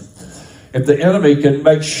steps. If the enemy can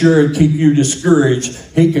make sure and keep you discouraged,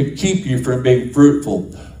 he can keep you from being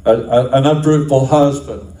fruitful. An unfruitful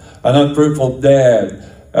husband, an unfruitful dad,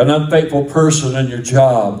 an unfaithful person in your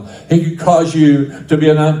job. He can cause you to be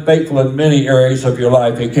an unfaithful in many areas of your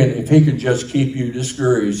life if he can just keep you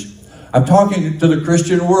discouraged. I'm talking to the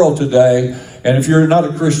Christian world today, and if you're not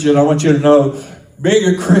a Christian, I want you to know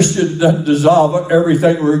being a Christian doesn't dissolve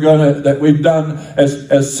everything that we've done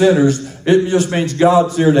as sinners. It just means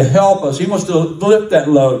God's there to help us. He wants to lift that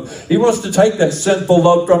load. He wants to take that sinful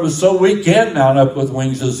load from us so we can mount up with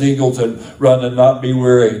wings as eagles and run and not be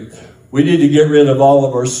weary. We need to get rid of all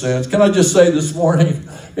of our sins. Can I just say this morning,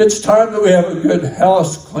 it's time that we have a good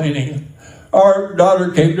house cleaning. Our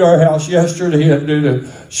daughter came to our house yesterday, and due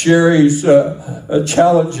to Sherry's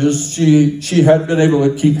challenges, she hadn't been able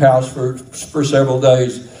to keep house for several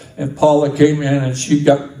days. And Paula came in, and she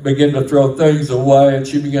began to throw things away, and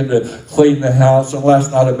she began to clean the house. And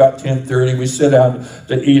last night about 10:30, we sat down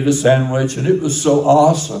to eat a sandwich, and it was so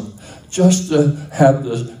awesome just to have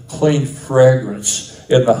the clean fragrance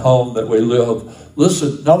in the home that we live.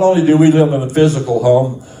 Listen, not only do we live in a physical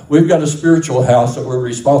home, we've got a spiritual house that we're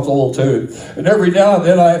responsible to. And every now and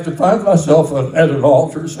then I have to find myself at an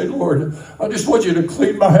altar and say, Lord, I just want you to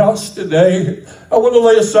clean my house today. I want to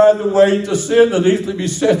lay aside the weight, the sin that easily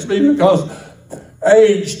besets me, because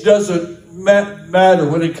age doesn't matter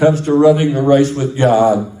when it comes to running the race with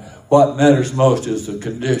God. What matters most is the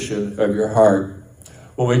condition of your heart.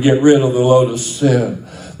 When we get rid of the load of sin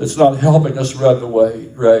that's not helping us run the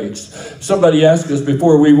race. Somebody asked us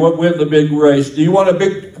before we win the big race, do you want a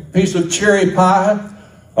big piece of cherry pie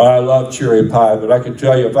I love cherry pie, but I can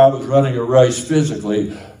tell you if I was running a race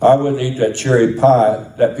physically, I wouldn't eat that cherry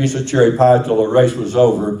pie, that piece of cherry pie till the race was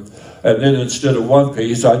over. And then instead of one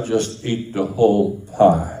piece, I'd just eat the whole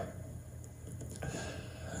pie.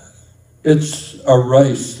 It's a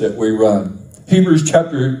race that we run. Hebrews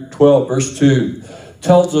chapter 12, verse 2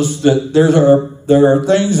 tells us that there are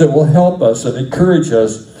things that will help us and encourage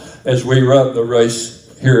us as we run the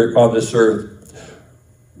race here on this earth.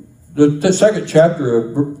 The second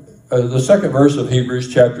verse of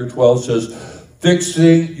Hebrews chapter 12 says,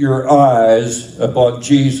 fixing your eyes upon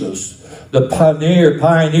Jesus, the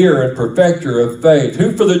pioneer and perfecter of faith,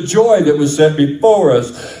 who for the joy that was set before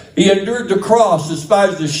us, he endured the cross,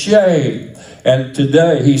 despised the shame, and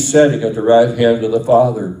today he's sitting at the right hand of the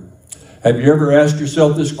Father. Have you ever asked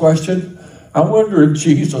yourself this question? I wonder if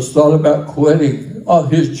Jesus thought about quitting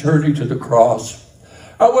on his journey to the cross.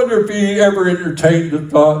 I wonder if he ever entertained the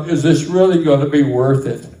thought, is this really going to be worth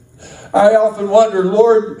it? I often wonder,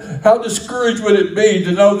 Lord, how discouraged would it be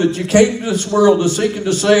to know that you came to this world to seek and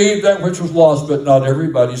to save that which was lost, but not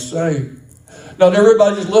everybody's saved. Not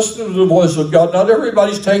everybody's listening to the voice of God. Not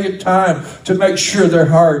everybody's taking time to make sure their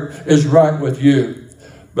heart is right with you.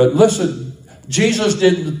 But listen, Jesus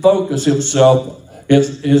didn't focus himself,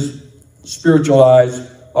 his spiritual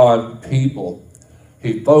eyes on people.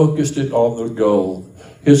 He focused it on the goal.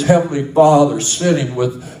 His heavenly Father sent him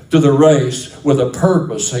to the race with a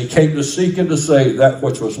purpose. He came to seek and to save that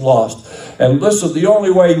which was lost. And listen, the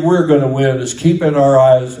only way we're going to win is keeping our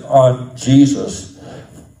eyes on Jesus.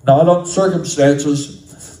 Not on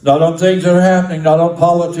circumstances, not on things that are happening, not on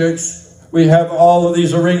politics. We have all of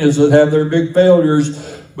these arenas that have their big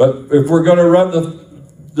failures. But if we're going to run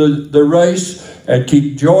the race and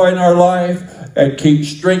keep joy in our life and keep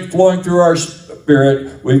strength flowing through our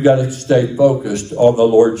spirit, we've got to stay focused on the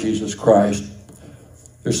Lord Jesus Christ.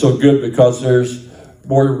 They're so good because there's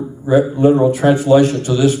more literal translation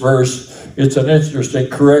to this verse. It's an interesting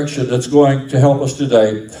correction that's going to help us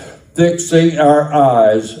today. Fixing our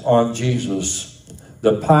eyes on Jesus,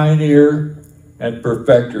 the pioneer and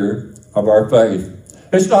perfecter of our faith.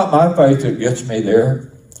 It's not my faith that gets me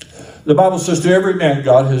there. The Bible says to every man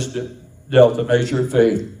God has dealt a measure of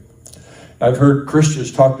faith. I've heard Christians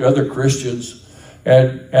talk to other Christians,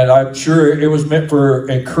 and I'm sure it was meant for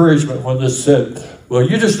encouragement when this said, well,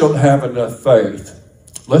 you just don't have enough faith.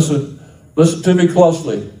 Listen to me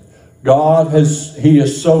closely. God he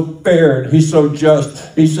is so fair and he's so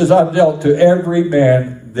just. He says, I've dealt to every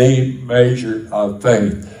man the measure of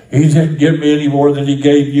faith. He didn't give me any more than he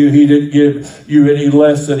gave you. He didn't give you any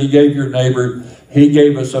less than he gave your neighbor. He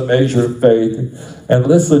gave us a measure of faith. And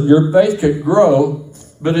listen, your faith can grow,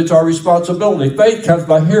 but it's our responsibility. Faith comes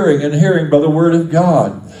by hearing, and hearing by the word of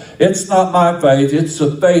God. It's not my faith. It's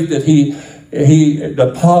the faith that he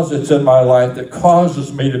deposits in my life that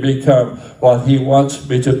causes me to become what he wants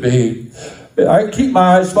me to be. I keep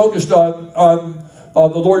my eyes focused on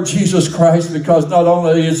the Lord Jesus Christ, because not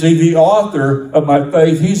only is he the author of my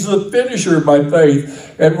faith, he's the finisher of my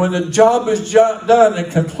faith. And when the job is done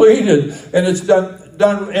and completed, and it's done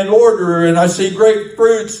in order, and I see great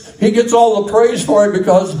fruits, he gets all the praise for it,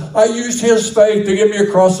 because I used his faith to get me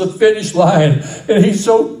across the finish line. And he's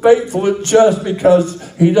so faithful and just, because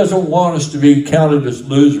he doesn't want us to be counted as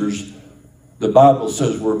losers. The Bible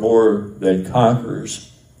says we're more than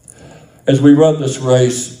conquerors. As we run this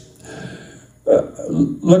race,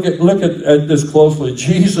 look at this closely.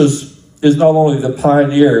 Jesus is not only the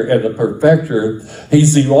pioneer and the perfecter,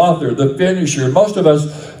 he's the author, the finisher. Most of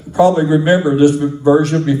us probably remember this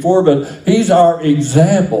version before, but he's our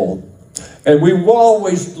example. And we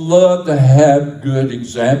always love to have good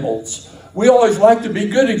examples. We always like to be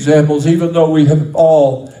good examples, even though we have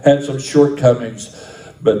all had some shortcomings.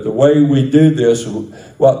 But the way we do this,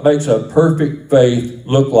 what makes a perfect faith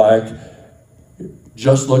look like,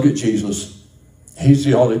 just look at Jesus. He's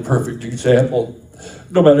the only perfect example.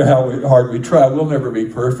 No matter how hard we try, we'll never be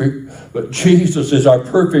perfect. But Jesus is our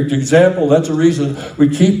perfect example. That's the reason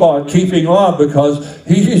we keep on keeping on, because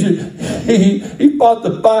he fought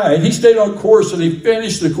the fight. He stayed on course, and he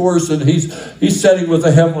finished the course, and he's sitting with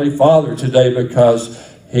the Heavenly Father today because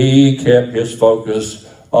he kept his focus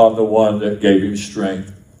on the one that gave him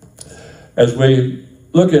strength. As we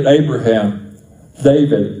look at Abraham,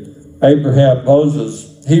 David, Abraham,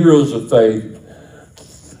 Moses, heroes of faith,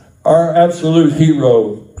 our absolute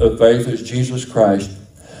hero of faith is Jesus Christ.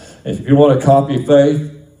 And if you want to copy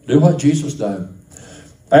faith, do what Jesus done.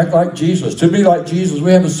 Act like Jesus. To be like Jesus.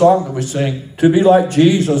 We have a song that we sing. To be like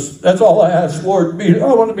Jesus. That's all I ask, Lord.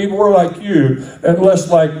 I want to be more like you and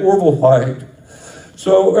less like Orville White.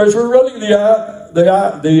 So as we're running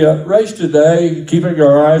the race today, keeping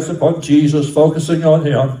our eyes upon Jesus, focusing on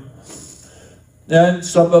Him, then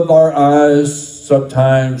some of our eyes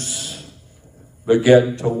sometimes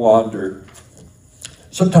begin to wander.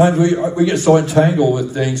 Sometimes we get so entangled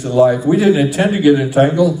with things in life. We didn't intend to get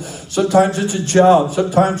entangled. Sometimes it's a job.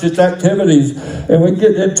 Sometimes it's activities. And we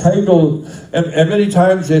get entangled. And many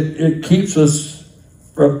times it keeps us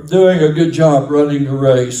from doing a good job running the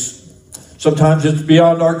race. Sometimes it's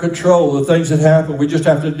beyond our control, the things that happen. We just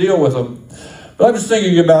have to deal with them. But I was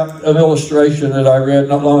thinking about an illustration that I read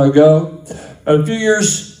not long ago. A few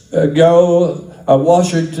years ago, a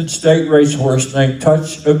Washington State racehorse named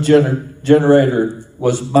Touch of Generator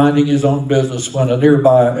was minding his own business when a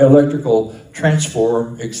nearby electrical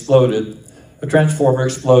transformer exploded. A transformer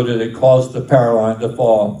exploded and caused the power line to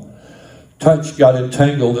fall. Touch got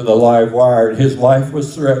entangled in the live wire and his life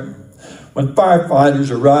was threatened. When firefighters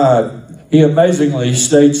arrived, he amazingly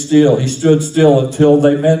stayed still. He stood still until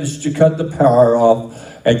they managed to cut the power off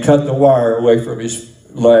and cut the wire away from his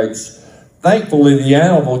legs. Thankfully, the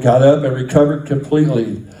animal got up and recovered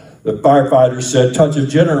completely. The firefighters said Touch of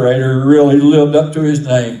Generator really lived up to his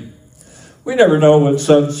name. We never know when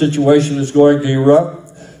some situation is going to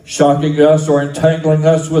erupt, shocking us or entangling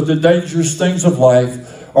us with the dangerous things of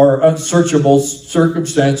life or unsearchable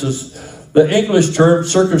circumstances. The English term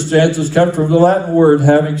circumstances come from the Latin word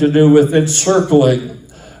having to do with encircling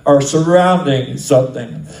or surrounding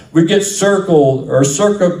something. We get circled or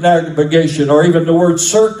circumnavigation or even the word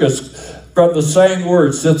circus from the same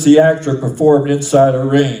word since the actor performed inside a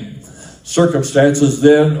ring. Circumstances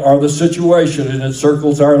then are the situation and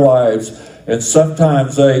encircles our lives, and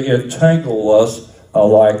sometimes they entangle us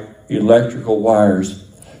like electrical wires.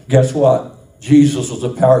 Guess what? Jesus is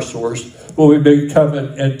a power source. When we become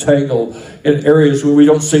entangled in areas where we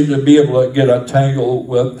don't seem to be able to get entangled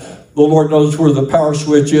with, the Lord knows where the power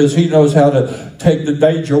switch is. He knows how to take the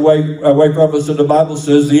danger away from us. And the Bible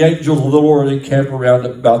says the angels of the Lord encamp around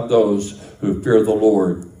about those who fear the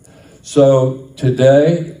Lord. So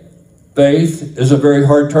today, faith is a very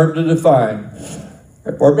hard term to define.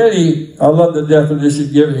 For many, I love the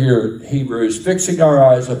definition given here in Hebrews, fixing our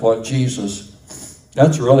eyes upon Jesus.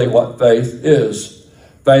 That's really what faith is.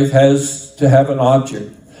 Faith has to have an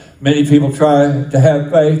object. Many people try to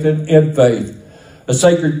have faith in faith. A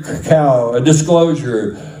sacred cow, a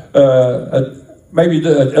disclosure, maybe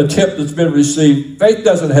a tip that's been received. Faith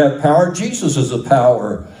doesn't have power. Jesus is the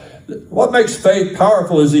power. What makes faith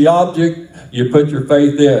powerful is the object you put your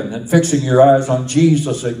faith in, and fixing your eyes on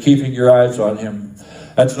Jesus and keeping your eyes on Him.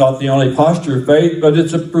 That's not the only posture of faith, but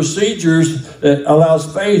it's a procedure that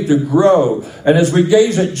allows faith to grow. And as we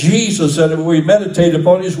gaze at Jesus and we meditate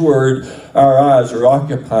upon His Word, our eyes are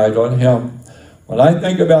occupied on Him. When I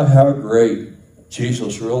think about how great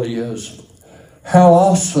Jesus really is, how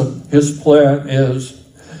awesome His plan is,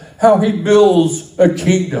 how He builds a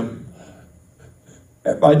kingdom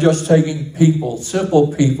by just taking people,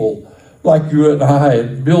 simple people, like you and I,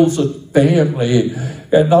 and builds a family.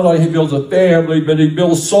 And not only He builds a family, but He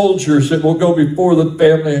builds soldiers that will go before the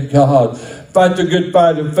family of God, fight the good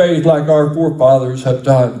fight of faith like our forefathers have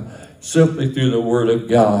done, simply through the Word of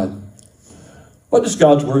God. What does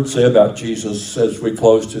God's Word say about Jesus as we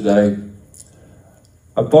close today?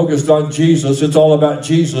 I'm focused on Jesus. It's all about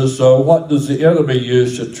Jesus. So what does the enemy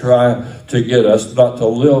use to try to get us not to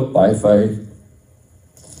live by faith?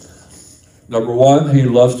 Number one, he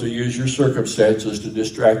loves to use your circumstances to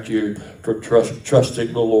distract you from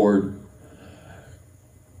trusting the Lord.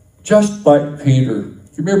 Just like Peter.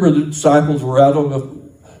 You remember the disciples were out on the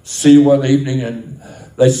sea one evening and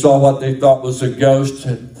they saw what they thought was a ghost.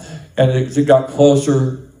 And as it got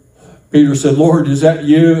closer, Peter said, "Lord, is that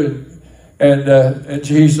you?" And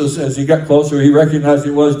Jesus, as he got closer, he recognized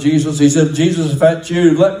it was Jesus. He said, "Jesus, if that's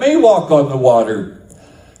you, let me walk on the water."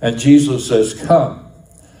 And Jesus says, "Come."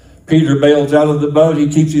 Peter bails out of the boat. He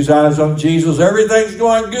keeps his eyes on Jesus. Everything's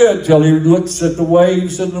going good till he looks at the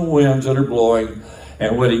waves and the winds that are blowing.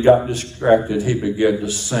 And when he got distracted, he began to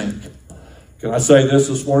sink. Can I say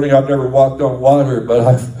this morning? I've never walked on water, but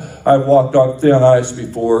I've walked on thin ice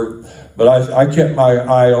before. But I kept my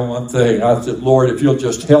eye on one thing. I said, "Lord, if you'll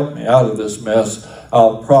just help me out of this mess,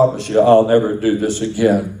 I'll promise you I'll never do this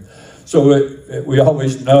again." So we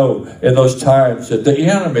always know in those times that the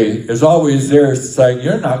enemy is always there saying,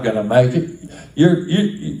 "You're not going to make it.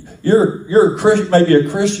 You're a Christian, maybe a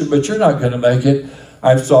Christian, but you're not going to make it."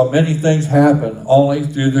 I've saw many things happen only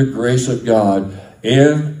through the grace of God,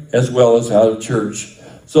 in as well as out of church.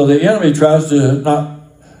 So the enemy tries to not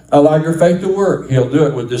allow your faith to work. He'll do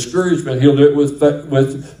it with discouragement. He'll do it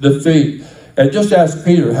with defeat. And just ask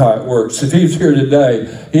Peter how it works. If he's here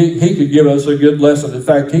today, he could give us a good lesson. In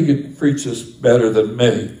fact, he could preach this better than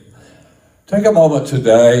me. Take a moment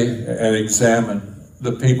today and examine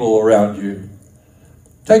the people around you.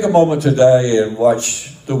 Take a moment today and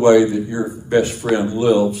watch the way that your best friend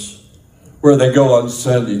lives, where they go on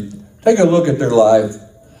Sunday. Take a look at their life.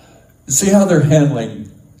 See how they're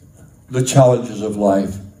handling the challenges of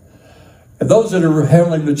life. And those that are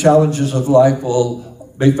handling the challenges of life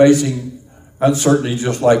will be facing uncertainty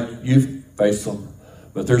just like you face them.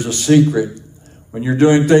 But there's a secret. When you're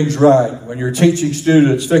doing things right, when you're teaching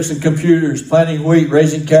students, fixing computers, planting wheat,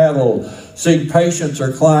 raising cattle, seeing patients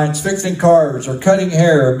or clients, fixing cars or cutting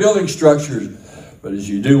hair or building structures. But as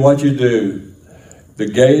you do what you do, the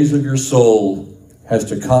gaze of your soul has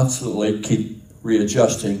to constantly keep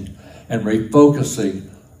readjusting and refocusing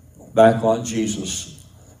back on Jesus.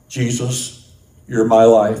 Jesus, you're my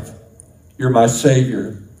life. You're my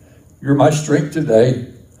Savior. You're my strength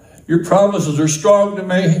today. Your promises are strong to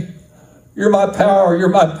me. You're my power. You're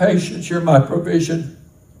my patience. You're my provision.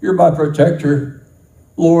 You're my protector.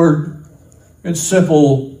 Lord, in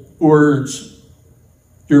simple words,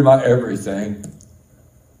 you're my everything.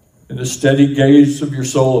 In the steady gaze of your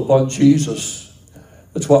soul upon Jesus,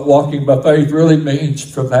 that's what walking by faith really means,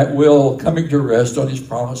 from that will coming to rest on his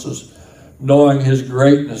promises, knowing his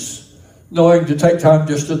greatness, knowing to take time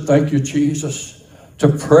just to thank you, Jesus, to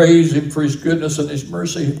praise him for his goodness and his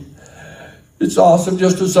mercy. It's awesome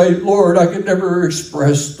just to say, Lord, I can never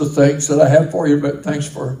express the thanks that I have for you, but thanks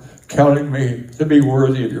for counting me to be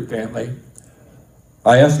worthy of your family.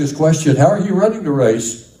 I ask this question, how are you running the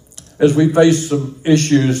race as we face some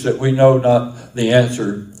issues that we know not the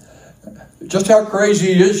answer? Just how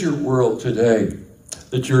crazy is your world today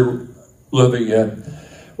that you're living in?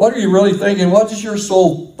 What are you really thinking? What is your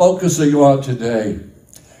soul focusing on today?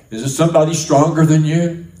 Is it somebody stronger than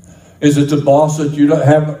you? Is it the boss that you don't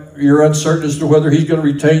have, you're uncertain as to whether he's going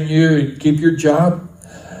to retain you and keep your job?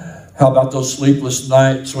 How about those sleepless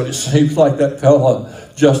nights when it seems like that fella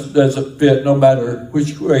just doesn't fit no matter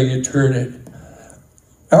which way you turn it?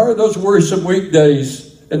 How are those worrisome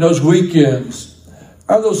weekdays and those weekends?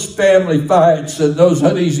 How are those family fights and those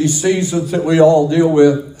uneasy seasons that we all deal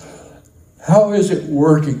with? How is it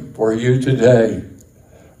working for you today?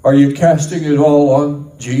 Are you casting it all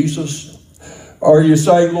on Jesus? Are you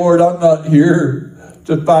saying, Lord, I'm not here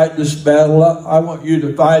to fight this battle. I want you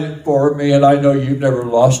to fight it for me, and I know you've never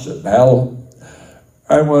lost a battle.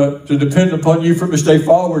 I want to depend upon you from this day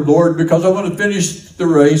forward, Lord, because I want to finish the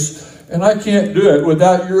race, and I can't do it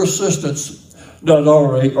without your assistance. Not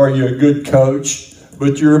only are you a good coach,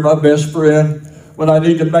 but you're my best friend. When I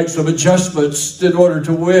need to make some adjustments in order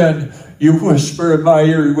to win, you whisper in my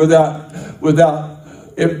ear without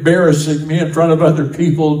embarrassing me in front of other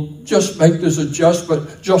people. Just make this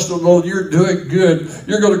adjustment. Just to know you're doing good.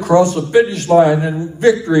 You're going to cross the finish line and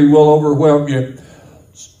victory will overwhelm you.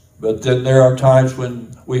 But then there are times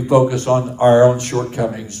when we focus on our own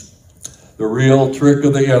shortcomings. The real trick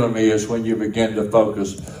of the enemy is when you begin to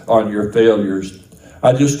focus on your failures.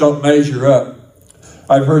 I just don't measure up.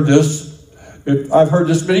 I've heard this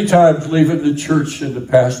many times leaving the church in the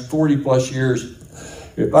past 40 plus years.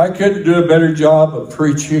 If I couldn't do a better job of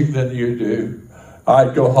preaching than you do,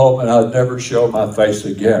 I'd go home and I'd never show my face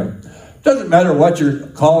again. Doesn't matter what your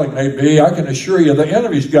calling may be. I can assure you the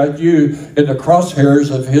enemy's got you in the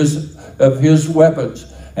crosshairs of his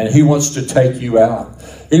weapons, and he wants to take you out.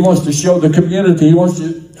 He wants to show the community, he wants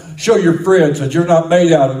to show your friends that you're not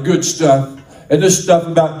made out of good stuff, and this stuff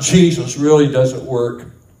about Jesus really doesn't work.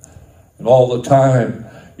 And all the time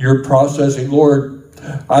you're processing, Lord,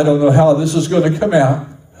 I don't know how this is going to come out,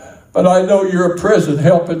 but I know you're a present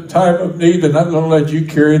help in time of need, and I'm going to let you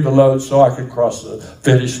carry the load so I can cross the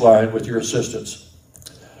finish line with your assistance.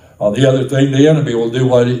 On the other thing, the enemy will do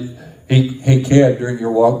what he can during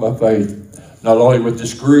your walk by faith. Not only with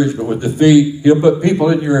discouragement, but with defeat. He'll put people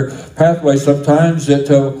in your pathway sometimes that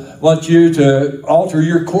want you to alter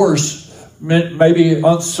your course, maybe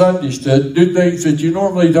on Sundays, to do things that you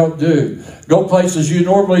normally don't do. Go places you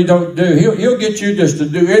normally don't do. He'll get you just to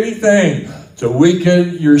do anything to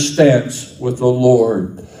weaken your stance with the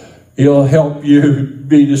Lord. He'll help you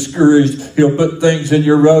be discouraged. He'll put things in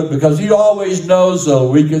your road because he always knows the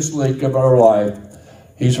weakest link of our life.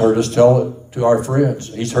 He's heard us tell it to our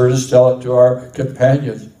friends. He's heard us tell it to our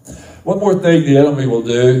companions. One more thing the enemy will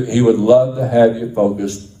do, he would love to have you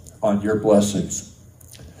focused on your blessings.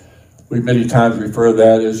 We many times refer to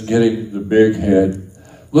that as getting the big head.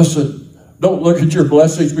 Listen, don't look at your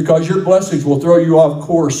blessings, because your blessings will throw you off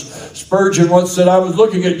course. Spurgeon once said, I was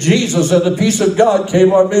looking at Jesus and the peace of God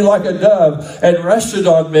came on me like a dove and rested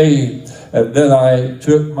on me. And then I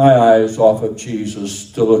took my eyes off of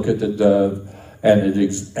Jesus to look at the dove and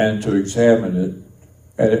to examine it,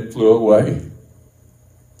 and it flew away.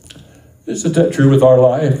 Isn't that true with our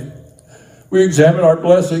life? We examine our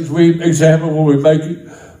blessings. We examine when we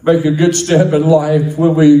make a good step in life,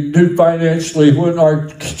 when we do financially, when our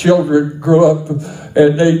children grow up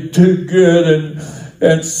and they do good,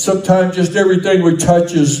 and sometimes just everything we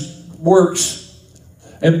touch works.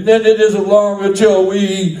 And then it isn't long until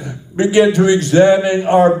we begin to examine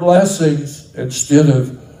our blessings instead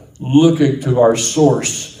of looking to our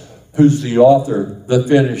source, who's the author, the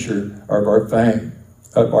finisher of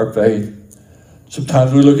our faith.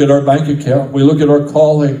 Sometimes we look at our bank account, we look at our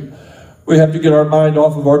calling. We have to get our mind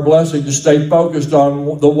off of our blessing to stay focused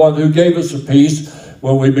on the one who gave us a peace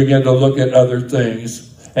when we begin to look at other things.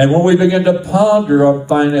 And when we begin to ponder on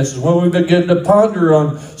finances, when we begin to ponder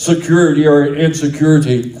on security or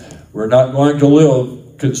insecurity, we're not going to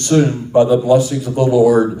live consumed by the blessings of the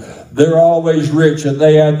Lord. They're always rich and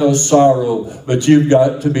they add no sorrow, but you've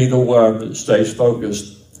got to be the one that stays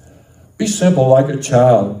focused. Be simple like a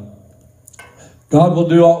child. God will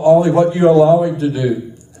do only what you allow him to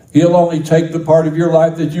do. He'll only take the part of your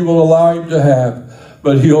life that you will allow him to have,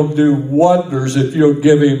 but he'll do wonders if you'll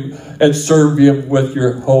give him and serve him with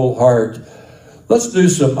your whole heart. Let's do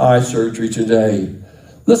some eye surgery today.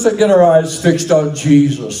 Let's get our eyes fixed on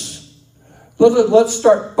Jesus. Let's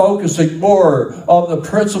start focusing more on the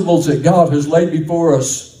principles that God has laid before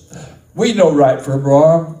us. We know right from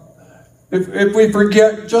wrong. If we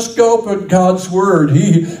forget, just go open God's Word.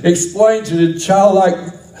 He explains it in childlike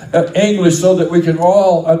English so that we can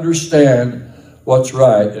all understand what's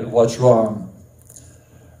right and what's wrong.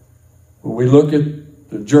 When we look at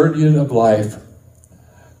the journey of life,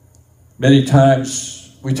 many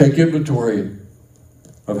times we take inventory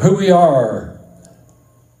of who we are,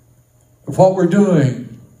 of what we're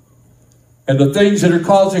doing, and the things that are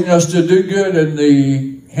causing us to do good and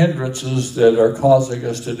the hindrances that are causing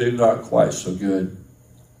us to do not quite so good.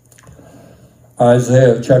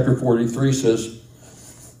 Isaiah chapter 43 says,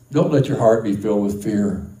 don't let your heart be filled with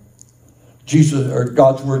fear.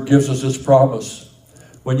 God's word gives us this promise.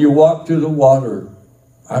 When you walk through the water,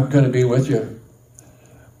 I'm going to be with you.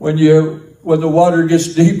 When the water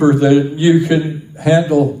gets deeper than you can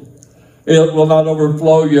handle, it will not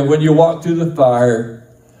overflow you. When you walk through the fire,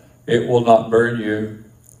 it will not burn you.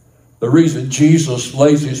 The reason Jesus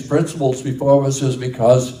lays these principles before us is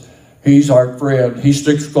because he's our friend. He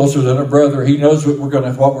sticks closer than a brother. He knows what we're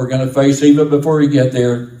going to face even before we get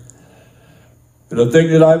there. And the thing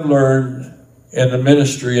that I've learned in the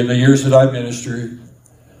ministry, in the years that I ministered,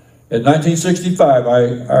 in 1965,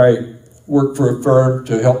 I worked for a firm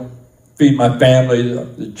to help feed my family.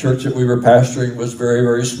 The church that we were pastoring was very,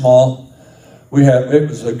 very small. It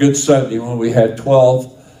was a good Sunday when we had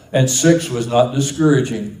 12, and 6 was not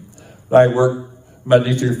discouraging. I worked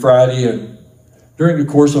Monday through Friday, and during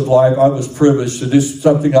the course of life, I was privileged to do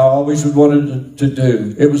something I always wanted to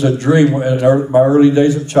do. It was a dream in my early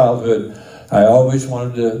days of childhood. I always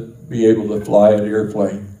wanted to be able to fly an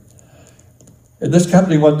airplane. And this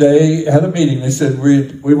company one day had a meeting. They said,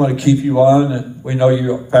 we want to keep you on, and we know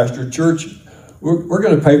you pastor church. We're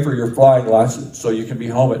going to pay for your flying license so you can be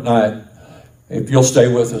home at night if you'll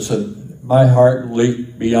stay with us. And my heart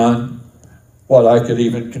leaped beyond what I could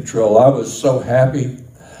even control. I was so happy.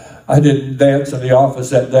 I didn't dance in the office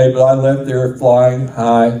that day, but I left there flying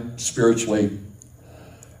high spiritually.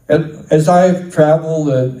 And as I traveled,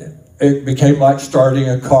 it became like starting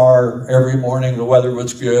a car every morning. The weather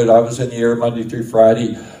was good. I was in the air Monday through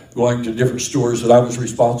Friday, going to different stores that I was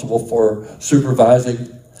responsible for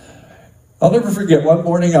supervising. I'll never forget, one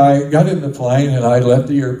morning I got in the plane and I left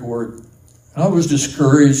the airport. I was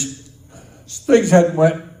discouraged. Things hadn't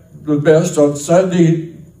went the best. On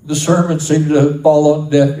Sunday, the sermon seemed to fall on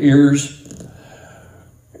deaf ears.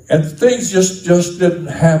 And things just didn't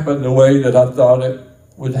happen the way that I thought it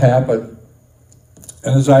would happen.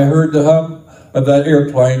 And as I heard the hum of that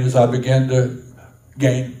airplane, as I began to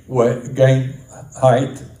gain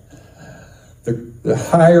height, the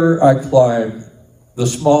higher I climbed, the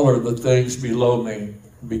smaller the things below me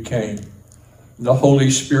became. The Holy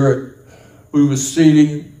Spirit, who was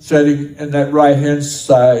sitting in that right-hand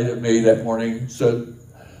side of me that morning, said,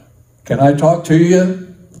 "Can I talk to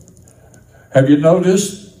you? Have you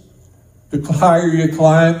noticed the higher you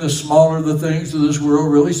climb, the smaller the things of this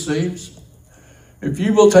world really seems? If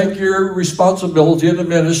you will take your responsibility in the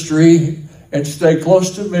ministry and stay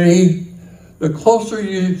close to me, the closer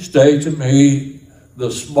you stay to me,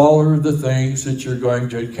 the smaller the things that you're going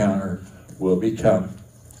to encounter will become."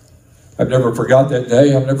 I've never forgot that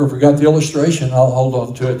day. I've never forgot the illustration. I'll hold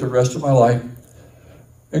on to it the rest of my life.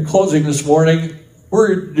 In closing this morning,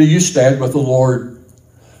 where do you stand with the Lord?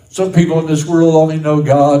 Some people in this world only know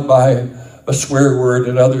God by a swear word,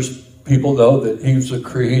 and others people know that He's the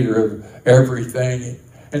creator of everything.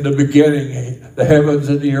 In the beginning, the heavens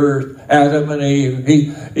and the earth, Adam and Eve.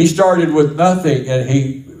 He started with nothing, and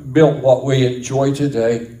He built what we enjoy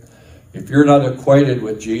today. If you're not acquainted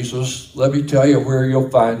with Jesus, let me tell you where you'll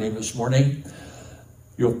find Him this morning.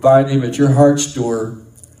 You'll find Him at your heart's door.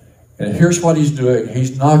 And here's what He's doing.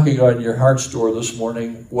 He's knocking on your heart's door this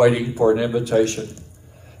morning, waiting for an invitation.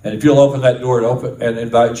 And if you'll open that door and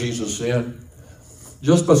invite Jesus in,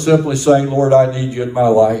 just by simply saying, Lord, I need you in my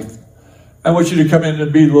life. I want you to come in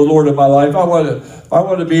and be the Lord of my life. I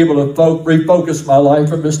want to be able to refocus my life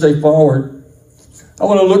from this day forward. I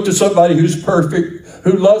want to look to somebody who's perfect,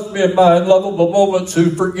 who loves me in my unlovable moments, who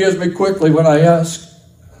forgives me quickly when I ask.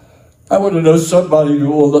 I want to know somebody who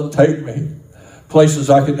will take me places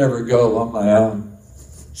I could never go on my own,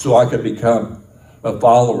 so I could become a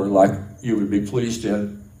follower like you would be pleased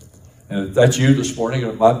in. And if that's you this morning,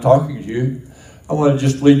 and I'm talking to you, I want to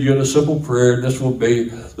just lead you in a simple prayer, and this will be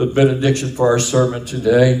the benediction for our sermon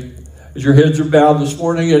today. As your heads are bowed this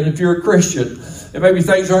morning, and if you're a Christian, and maybe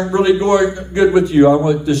things aren't really going good with you, I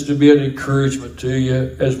want this to be an encouragement to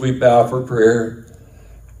you as we bow for prayer.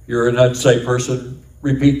 You're an unsaved person.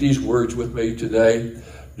 Repeat these words with me today.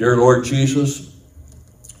 Dear Lord Jesus,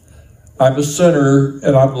 I'm a sinner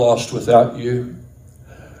and I'm lost without you.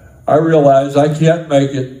 I realize I can't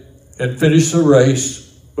make it and finish the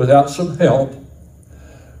race without some help.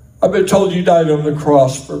 I've been told you died on the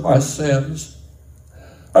cross for my sins.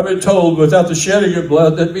 I've been told without the shedding of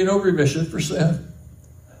blood there'd be no remission for sin.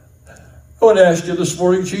 I want to ask you this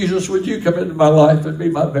morning, Jesus, would you come into my life and be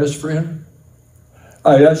my best friend?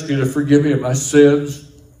 I ask you to forgive me of my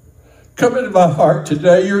sins. Come into my heart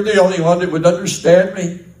today. You're the only one that would understand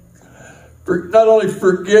me. Not only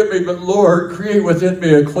forgive me, but Lord, create within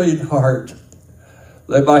me a clean heart.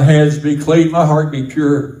 Let my hands be clean, my heart be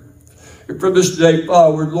pure. And from this day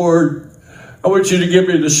forward, Lord, I want you to give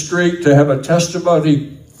me the strength to have a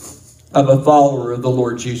testimony. I'm a follower of the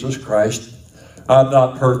Lord Jesus Christ. I'm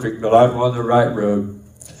not perfect, but I'm on the right road.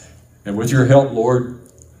 And with your help, Lord,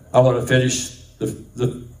 I want to finish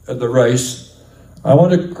the race. I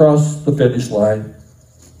want to cross the finish line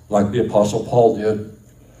like the Apostle Paul did.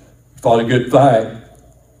 He fought a good fight.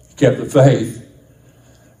 He kept the faith.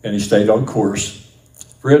 And he stayed on course.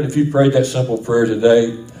 Friend, if you prayed that simple prayer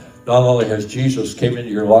today, not only has Jesus came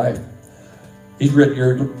into your life, He's written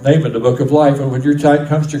your name in the book of life. And when your time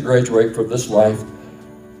comes to graduate from this life,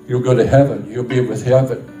 you'll go to heaven. You'll be with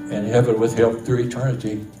heaven, and heaven with Him through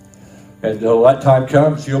eternity. And until that time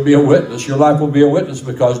comes, you'll be a witness. Your life will be a witness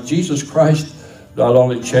because Jesus Christ not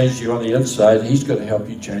only changed you on the inside, He's going to help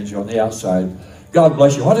you change you on the outside. God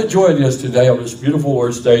bless you. What a joy it is today on this beautiful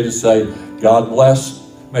Lord's Day to say, God bless.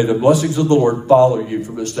 May the blessings of the Lord follow you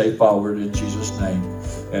from this day forward in Jesus' name.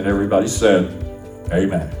 And everybody said,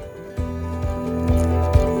 amen.